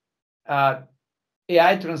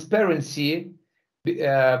AI transparency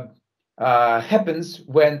happens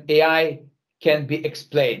when AI can be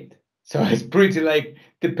explained. So it's pretty like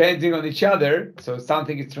depending on each other. So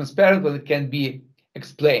something is transparent, but it can be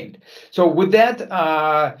explained. So with that,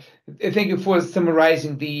 thank you for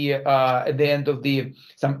summarizing the at the end of the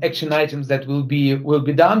some action items that will be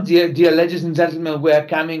done. Dear ladies and gentlemen, we are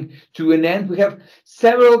coming to an end. We have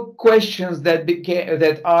several questions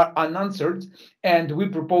that are unanswered, and we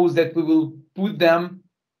propose that we will put them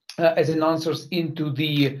as an answers into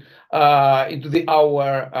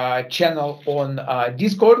our channel on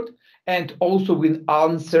Discord, and also will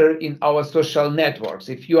answer in our social networks.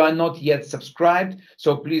 If you are not yet subscribed,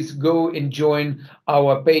 so please go and join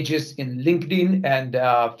our pages in LinkedIn and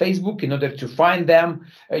Facebook in order to find them.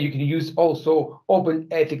 You can use also Open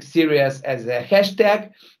Ethics Series as a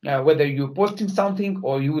hashtag, whether you're posting something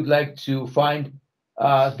or you would like to find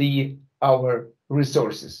our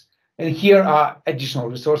resources. And here are additional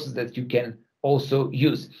resources that you can also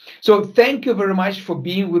use. So thank you very much for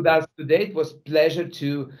being with us today. It was a pleasure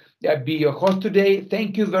to be your host today.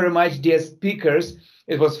 Thank you very much, dear speakers.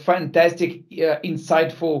 It was fantastic,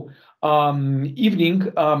 insightful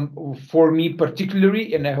evening for me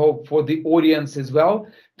particularly, and I hope for the audience as well.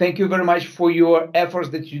 Thank you very much for your efforts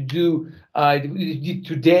that you do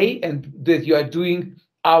today and that you are doing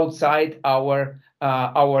outside our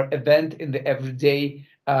event in the everyday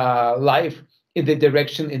life in the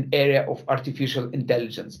direction and area of artificial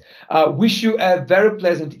intelligence. Wish you a very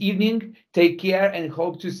pleasant evening. Take care and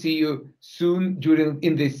hope to see you soon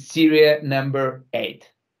in the series number 8.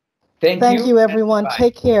 Thank you, everyone.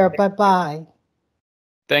 Take care. Bye-bye.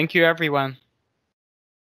 Thank you, everyone.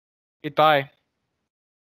 Goodbye.